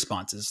ton of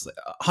responses,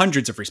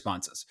 hundreds of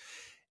responses.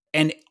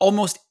 And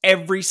almost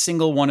every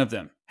single one of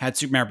them had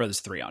Super Mario Brothers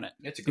 3 on it.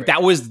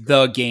 That was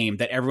the game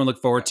that everyone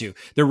looked forward to.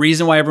 The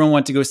reason why everyone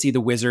went to go see The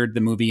Wizard,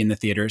 the movie, in the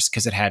theaters,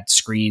 because it had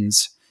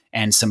screens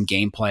and some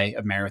gameplay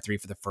of Mario 3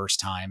 for the first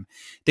time.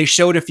 They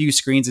showed a few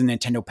screens in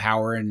Nintendo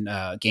Power and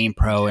Game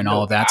Pro and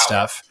all of that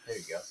stuff. There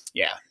you go.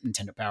 Yeah,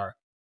 Nintendo Power.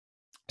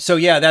 So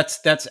yeah,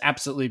 that's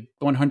absolutely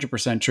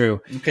 100%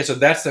 true. Okay, so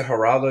that's the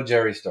Geraldo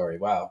Jerry story.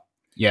 Wow.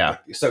 Yeah.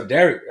 So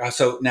Derek,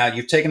 so now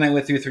you've taken that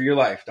with you through your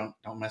life.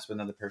 Don't mess with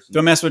another person.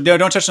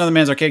 Don't touch another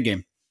man's arcade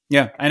game.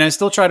 Yeah, and I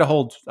still try to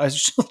hold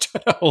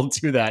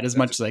to that as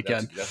much as I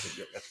can.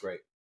 That's great.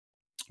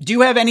 Do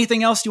you have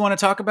anything else you want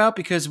to talk about?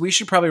 Because we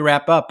should probably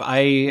wrap up.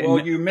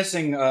 You're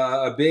missing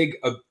a big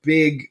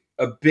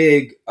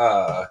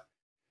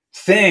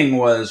thing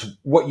was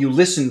what you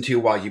listened to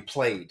while you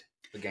played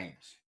the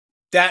games.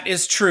 That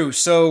is true.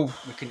 So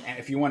we can,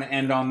 if you want to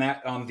end on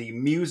that, on the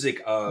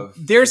music of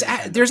there's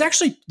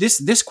actually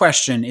this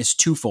question is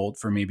twofold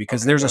for me,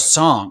 because there's a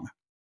song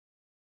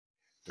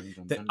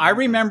that I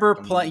remember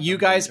you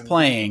guys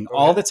playing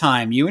all the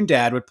time. You and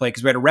Dad would play,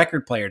 because we had a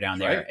record player down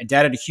there, right? And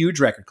Dad had a huge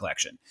record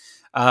collection,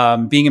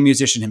 being a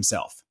musician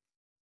himself.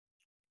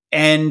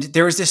 And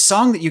there was this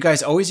song that you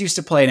guys always used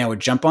to play, and I would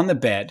jump on the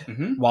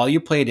bed while you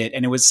played it,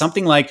 and it was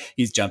something like,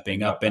 he's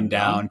jumping up and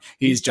down,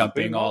 he's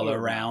jumping all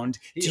around.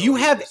 Do you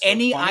have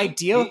any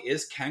idea? He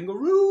is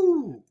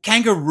Kangaroo.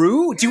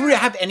 Kangaroo? Do you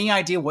have any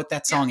idea what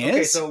that song is?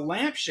 Okay, so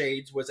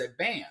Lampshades was a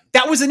band.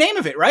 That was the name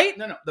of it, right?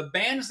 No. The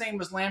band's name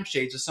was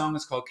Lampshades. The song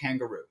is called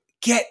Kangaroo.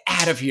 Get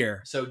out of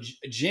here. So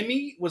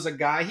Jimmy was a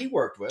guy he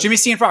worked with. Jimmy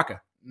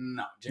Cianfrocca.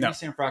 No, Jimmy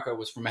Cianfrocca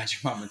was from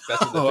Magic Moments.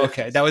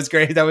 Okay, that was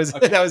great. That was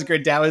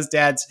great. That was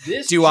Dad's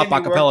doo-wop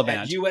acapella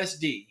band.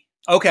 USD.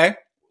 Okay,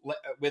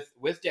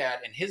 with Dad,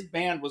 and his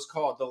band was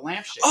called the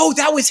Lampshades. Oh,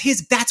 that was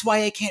his. That's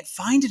why I can't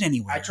find it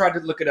anywhere. I tried to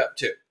look it up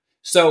too.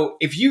 So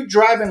if you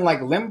drive in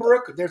like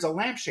Limbrook, there's a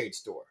lampshade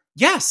store.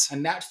 Yes,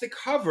 and that's the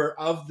cover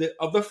of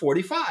the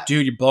 45.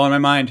 Dude, you're blowing my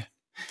mind.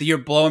 You're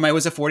blowing my. It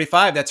was a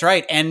 45. That's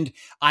right. And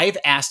I've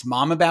asked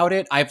Mom about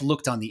it. I've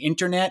looked on the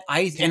internet.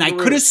 I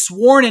could have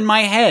sworn in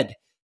my head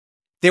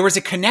there was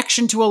a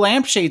connection to a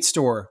lampshade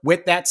store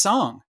with that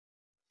song.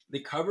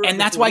 The cover, and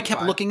that's why I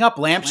kept looking up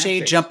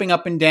lampshade jumping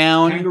up and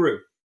down. Kangaroo.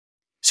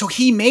 So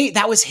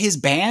that was his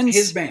band.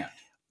 His band.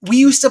 We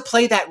used to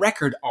play that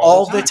record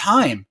all the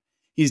time.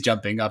 He's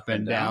jumping up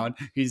and down.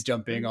 He's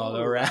jumping all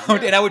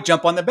around, and I would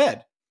jump on the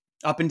bed,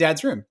 up in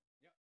Dad's room.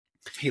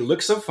 He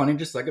looks so funny,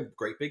 just like a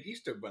great big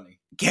Easter bunny.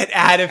 Get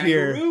out of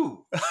here!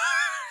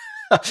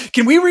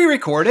 Can we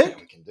re-record it? Yeah,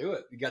 we can do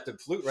it. You got the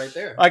flute right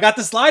there. I got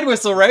the slide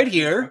whistle right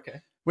here. Okay.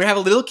 We have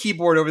a little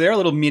keyboard over there, a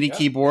little MIDI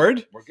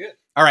keyboard. We're good.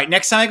 All right.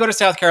 Next time I go to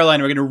South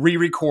Carolina, we're going to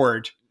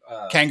re-record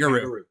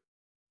Kangaroo.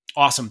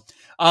 Awesome.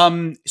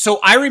 So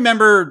I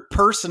remember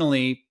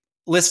personally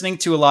listening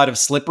to a lot of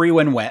Slippery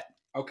When Wet.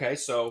 Okay.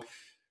 So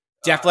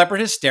Def Leppard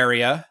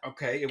Hysteria.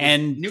 Okay.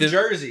 And New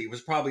Jersey was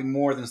probably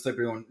more than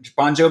Slippery When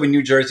Bon Jovi,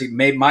 New Jersey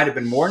might have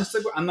been more than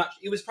Slippery. I'm not.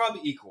 It was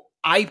probably equal.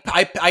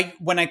 I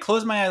when I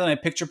close my eyes and I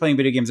picture playing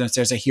video games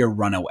downstairs, I hear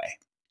Runaway.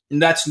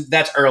 And that's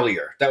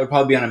earlier. That would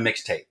probably be on a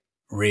mixtape.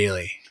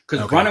 Really?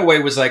 Because Runaway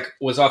was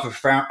off of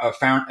Found.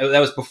 That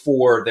was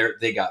before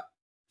they got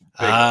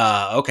big.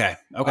 Okay.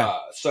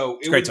 So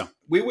it's a great song.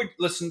 We would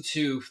listen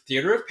to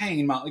Theater of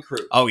Pain, Motley Crue.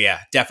 Oh yeah,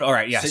 definitely. All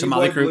right, yeah. City So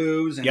Motley Crue,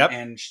 Blues,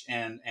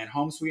 and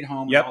Home Sweet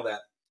Home, and all that.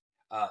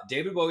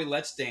 David Bowie,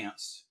 Let's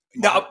Dance.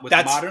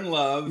 That's Modern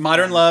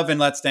Love, and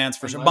Let's Dance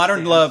for sure.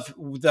 Modern Love.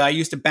 I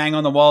used to bang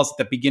on the walls at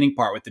the beginning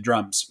part with the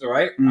drums. All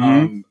right.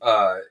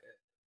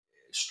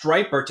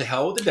 Striper, To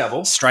Hell with the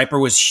Devil. Striper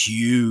was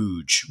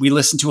huge. We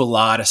listened to a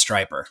lot of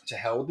Striper. To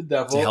Hell with the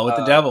Devil. To Hell with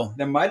the Devil.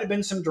 There might have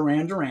been some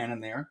Duran Duran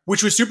in there.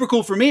 Which was super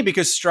cool for me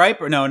because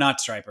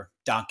not Striper.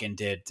 Don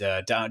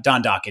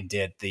Dokken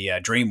did the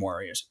Dream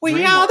Warriors.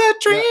 We are the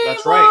Dream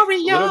That's right.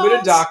 Warriors. A little bit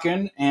of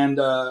Dokken and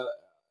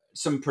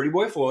some Pretty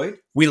Boy Floyd.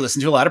 We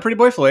listened to a lot of Pretty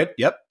Boy Floyd.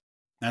 Yep.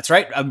 That's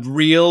right. A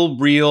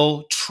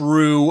real,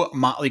 true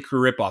Motley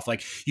Crue ripoff.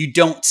 Like, you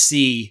don't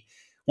see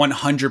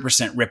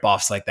 100%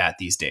 ripoffs like that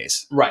these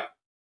days. Right.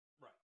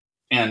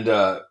 And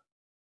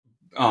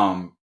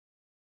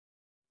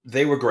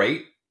they were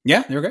great.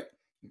 Yeah, they were great.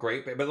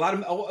 Great, but a lot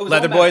of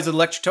Leather Boys with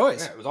Electric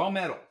Toys. Yeah, it was all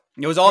metal.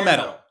 It was all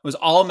metal. It was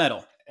all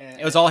metal.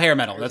 It was all hair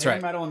metal. That's right.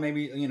 Metal and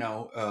maybe a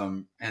little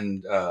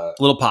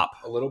pop.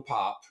 A little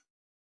pop.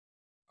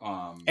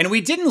 And we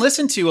didn't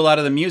listen to a lot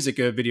of the music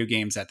of video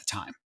games at the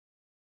time.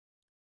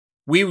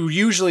 We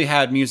usually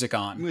had music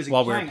on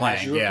while we were playing.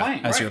 As you were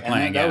playing. As you were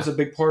playing. And that was a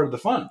big part of the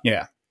fun.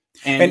 Yeah.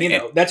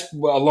 And that's a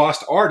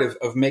lost art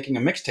of making a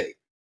mixtape.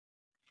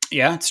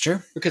 Yeah, it's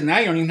true. Because now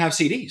you don't even have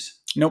CDs.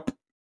 Nope.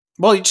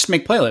 Well, you just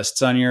make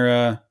playlists on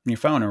your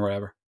phone or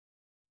whatever.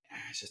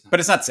 But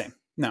it's not the same.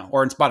 No,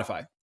 or in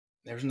Spotify.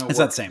 It's not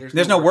the same.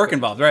 There's no work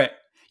involved, right?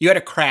 You had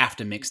to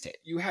craft a mixtape.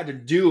 You had to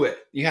do it.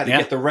 You had to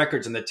get the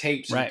records and the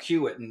tapes and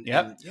cue it. And,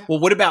 Well,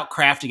 what about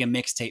crafting a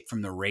mixtape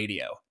from the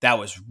radio? That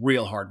was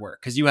real hard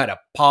work because you had to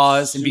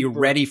pause and be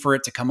ready for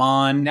it to come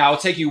on. Now I'll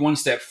take you one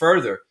step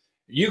further.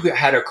 You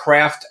had to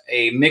craft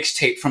a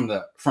mixtape from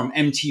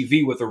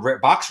MTV with a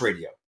box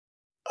radio.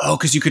 Oh,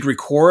 because you could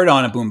record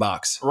on a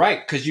boombox.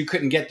 Right, because you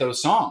couldn't get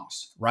those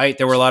songs. Right.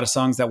 There were a lot of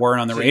songs that weren't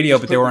on the radio,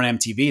 but they were on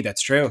MTV.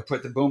 That's true.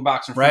 Put the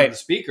boombox in front of the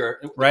speaker.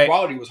 The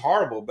quality was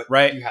horrible, but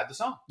you had the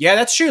song. Yeah,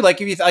 that's true. Like,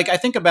 if you I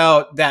think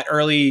about that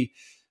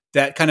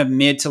kind of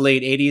mid to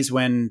late 80s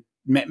when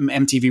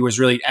MTV was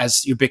really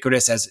as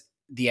ubiquitous as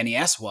the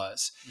NES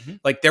was. Mm-hmm.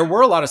 Like, there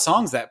were a lot of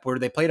songs where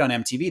they played on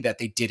MTV that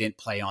they didn't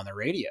play on the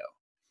radio.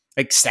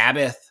 Like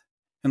Sabbath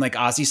and like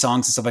Ozzy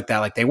songs and stuff like that.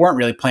 Like, they weren't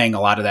really playing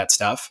a lot of that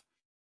stuff.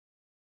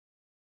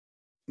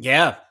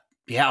 Yeah.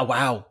 Yeah.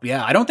 Wow.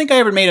 Yeah. I don't think I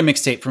ever made a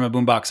mixtape from a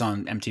boombox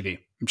on MTV.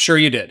 I'm sure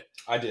you did.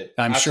 I did.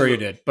 I'm sure you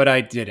did, but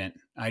I didn't.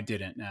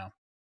 No.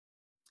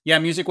 Yeah.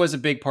 Music was a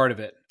big part of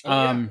it.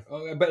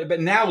 But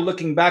now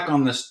looking back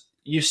on this,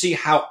 you see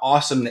how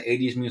awesome the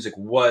 80s music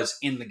was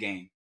in the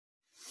game.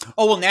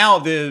 Oh, well, now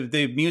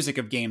the music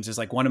of games is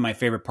like one of my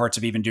favorite parts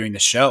of even doing the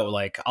show.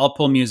 Like, I'll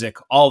pull music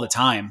all the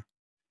time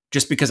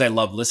just because I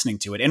love listening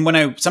to it.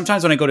 And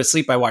sometimes when I go to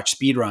sleep, I watch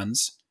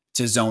speedruns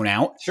to zone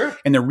out. Sure.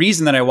 And the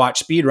reason that I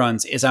watch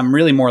speedruns is I'm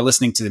really more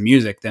listening to the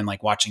music than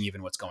like watching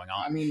even what's going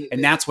on. I mean,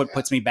 and that's what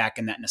puts me back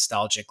in that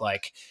nostalgic,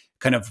 like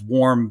kind of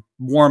warm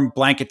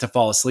blanket to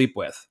fall asleep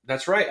with.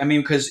 That's right. I mean,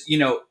 because,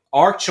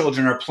 our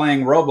children are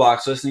playing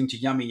Roblox listening to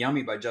Yummy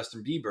Yummy by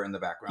Justin Bieber in the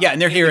background. Yeah.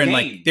 And they're hearing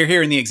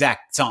the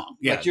exact song.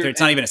 Yeah. Like it's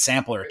not even a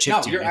sample or a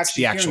chip tune. You're it's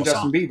the actual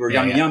Justin song. Bieber,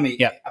 Yummy Yummy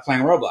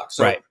playing Roblox.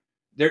 So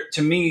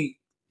to me,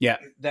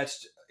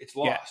 it's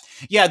lost.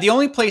 Yeah, the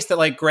only place that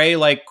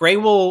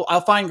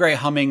I'll find Gray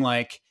humming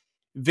like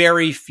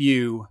very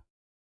few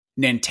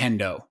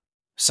Nintendo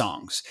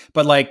songs,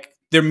 but like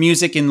their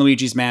music in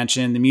Luigi's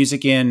Mansion, the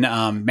music in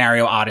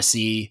Mario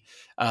Odyssey,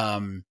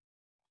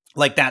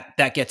 like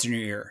that gets in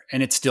your ear,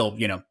 and it's still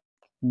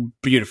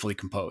beautifully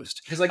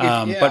composed.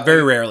 But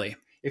very rarely.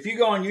 If you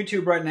go on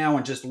YouTube right now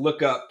and just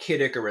look up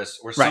Kid Icarus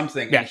or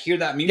something and hear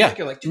that music,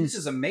 you're like, dude, this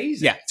is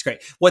amazing. Yeah, it's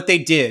great. What they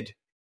did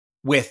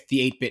with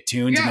the 8-bit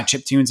tunes and the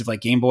chip tunes of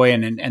like Game Boy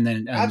and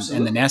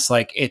the NES,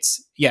 like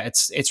it's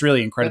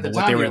really incredible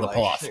what they were able to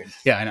pull off. Dude.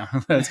 Yeah, I know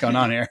what's going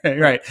on here.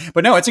 Right.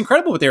 But no, it's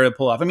incredible what they were able to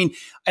pull off. I mean,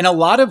 and a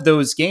lot of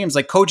those games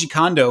like Koji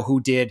Kondo, who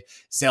did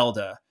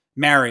Zelda,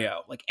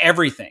 Mario, like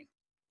everything.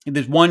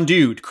 This one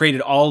dude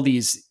created all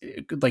these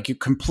like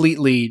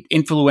completely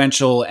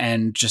influential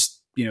and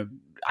just,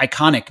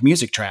 iconic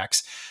music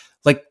tracks.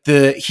 Like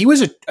he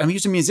was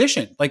a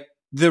musician. Like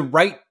the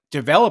right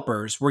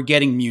developers were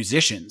getting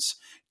musicians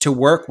to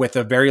work with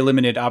a very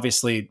limited,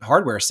 obviously,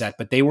 hardware set,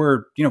 but they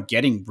were,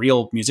 getting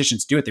real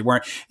musicians to do it. They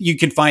weren't. You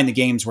can find the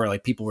games where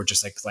like people were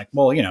just like,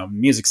 well,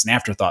 music's an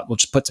afterthought. We'll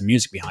just put some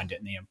music behind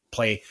it and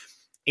play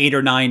 8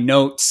 or 9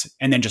 notes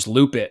and then just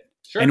loop it,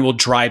 and it will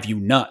drive you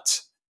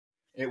nuts.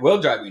 It will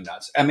drive you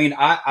nuts. I mean,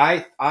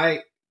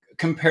 I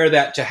compare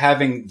that to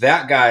having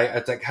that guy.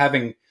 It's like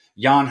having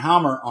Jan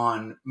Hammer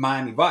on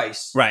Miami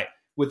Vice, right?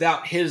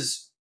 Without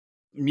his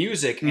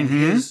music and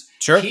his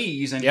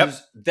keys and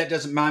that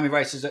doesn't. Miami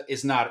Vice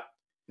is not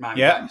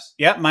Miami Vice.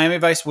 Yeah, Miami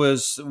Vice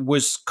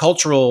was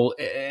cultural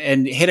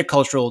and hit a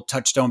cultural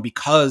touchstone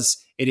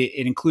because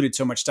it included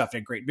so much stuff. It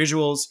had great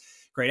visuals,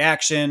 great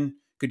action,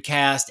 good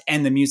cast,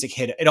 and the music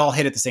hit. It all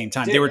hit at the same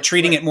time. They were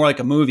treating it more like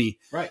a movie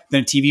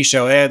than a TV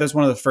show. Yeah, that was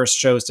one of the first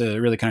shows to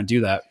really kind of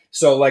do that.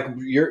 So, like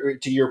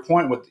to your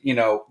point with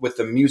with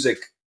the music,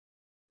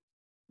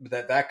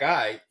 that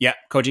guy,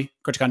 Koji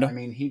Kondo. I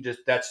mean, he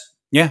that's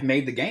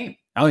made the game.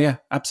 Oh yeah,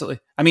 absolutely.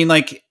 I mean,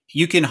 like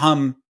you can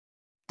hum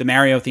the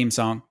Mario theme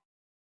song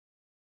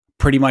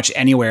pretty much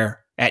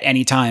anywhere at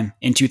any time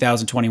in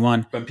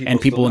 2021,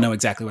 and people will know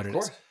exactly what it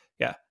is.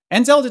 Yeah,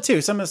 and Zelda too.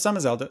 Some of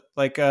Zelda,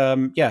 like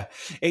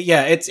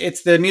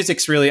it's the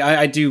music's really.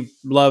 I do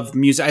love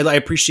music. I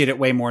appreciate it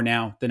way more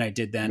now than I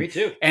did then. Me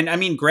too. And I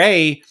mean,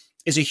 Gray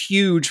is a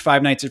huge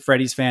Five Nights at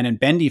Freddy's fan and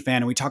Bendy fan,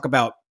 and we talk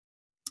about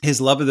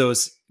his love of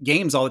those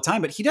games all the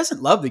time, but he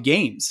doesn't love the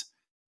games.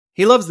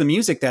 He loves the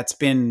music that's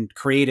been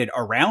created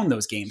around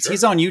those games. Sure.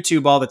 He's on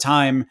YouTube all the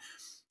time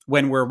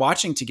when we're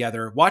watching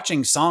together,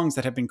 watching songs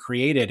that have been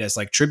created as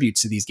like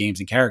tributes to these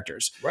games and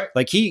characters. Right.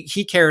 Like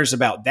he cares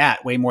about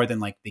that way more than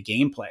like the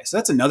gameplay. So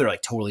that's another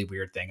like totally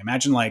weird thing.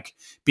 Imagine like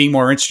being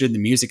more interested in the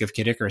music of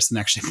Kid Icarus than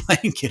actually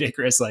playing Kid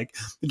Icarus. Like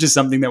just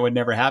something that would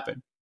never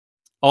happen.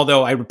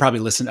 Although I would probably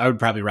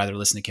rather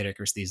listen to Kid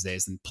Icarus these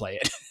days than play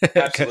it.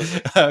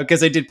 Absolutely.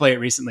 Because I did play it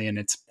recently and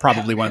it's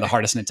probably one of the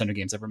hardest Nintendo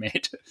games ever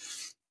made.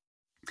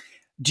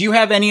 Do you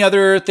have any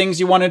other things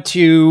you wanted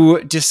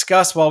to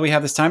discuss while we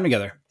have this time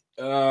together?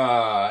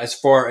 As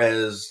far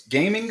as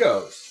gaming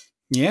goes.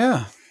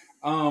 Yeah.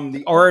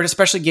 Or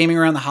especially gaming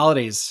around the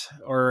holidays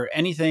or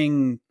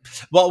anything.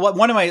 Well,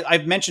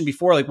 I've mentioned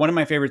before, like one of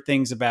my favorite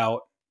things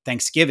about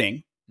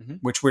Thanksgiving,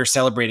 which we're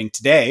celebrating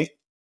today,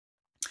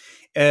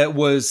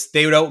 was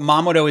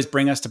Mom would always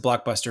bring us to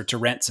Blockbuster to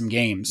rent some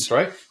games. That's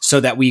right.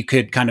 So that we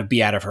could kind of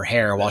be out of her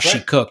hair while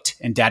she cooked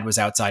and Dad was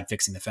outside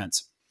fixing the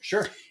fence.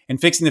 Sure. And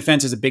fixing the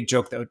fence is a big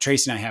joke that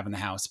Tracy and I have in the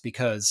house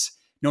because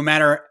no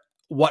matter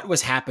what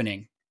was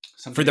happening,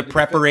 for the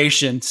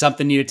preparation,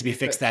 something needed to be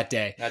fixed that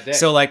day.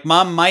 So like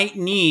Mom might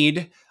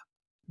need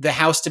the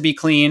house to be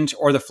cleaned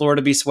or the floor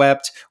to be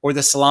swept or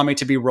the salami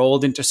to be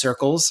rolled into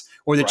circles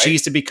or the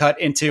cheese to be cut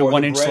into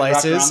 1-inch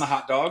slices the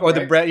hot dog, or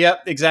the bread.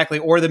 Yep, exactly.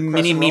 Or the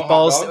mini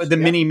meatballs,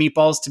 mini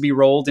meatballs to be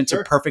rolled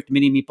into perfect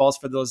mini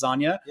meatballs for the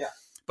lasagna. Yeah.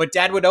 But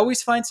Dad would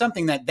always find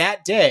something that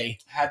day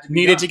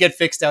needed to get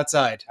fixed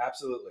outside.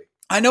 Absolutely.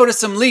 I noticed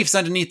some leaves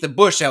underneath the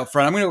bush out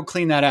front. I'm going to go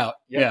clean that out.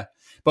 Yeah.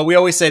 But we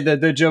always say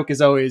that the joke is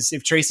always,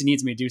 if Tracy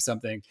needs me to do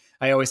something,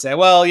 I always say,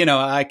 well,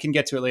 I can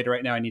get to it later.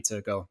 Right now, I need to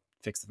go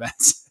fix the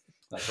fence.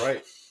 That's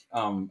right.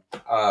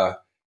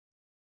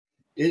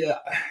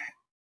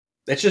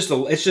 It's just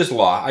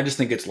law. I just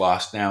think it's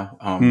lost now.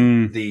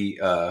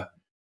 The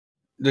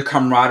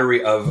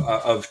camaraderie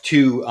of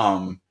two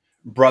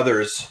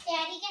brothers.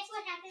 Daddy, guess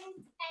what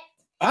happened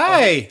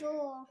at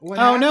school? What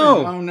happened?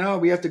 Oh no,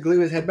 we have to glue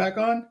his head back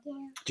on? Yeah.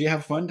 Do you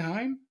have a fun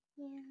time?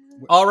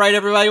 All right,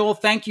 everybody. Well,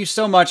 thank you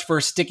so much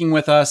for sticking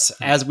with us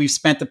as we've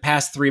spent the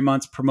past 3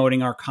 months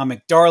promoting our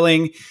comic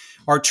darling.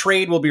 Our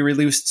trade will be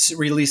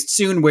released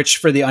soon, which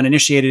for the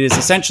uninitiated is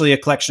essentially a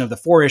collection of the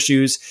 4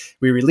 issues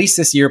we released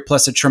this year,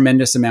 plus a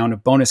tremendous amount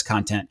of bonus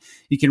content.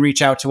 You can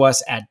reach out to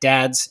us at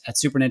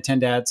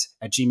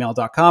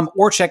dads@supernintendads@gmail.com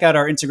or check out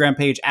our Instagram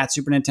page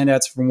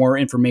 @supernintendads for more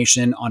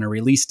information on a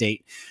release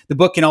date. The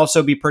book can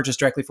also be purchased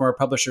directly from our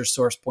publisher,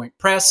 SourcePoint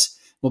Press.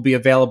 Will be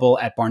available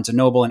at Barnes &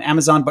 Noble and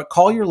Amazon, but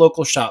call your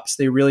local shops.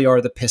 They really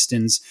are the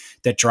pistons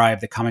that drive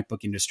the comic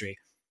book industry.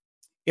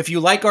 If you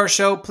like our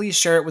show, please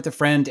share it with a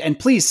friend, and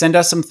please send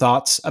us some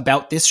thoughts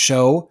about this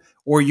show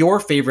or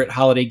your favorite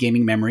holiday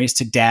gaming memories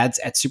to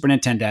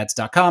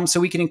dads@supernintendads.com so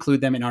we can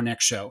include them in our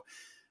next show.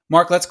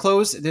 Mark, let's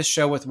close this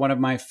show with one of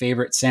my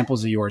favorite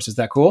samples of yours. Is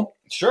that cool?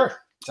 Sure.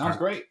 Sounds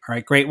great. All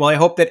right, great. Well, I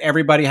hope that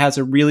everybody has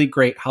a really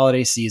great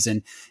holiday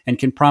season and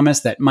can promise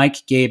that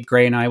Mike, Gabe,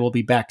 Gray, and I will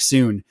be back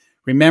soon.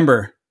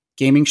 Remember,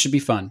 gaming should be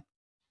fun.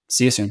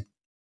 See you soon.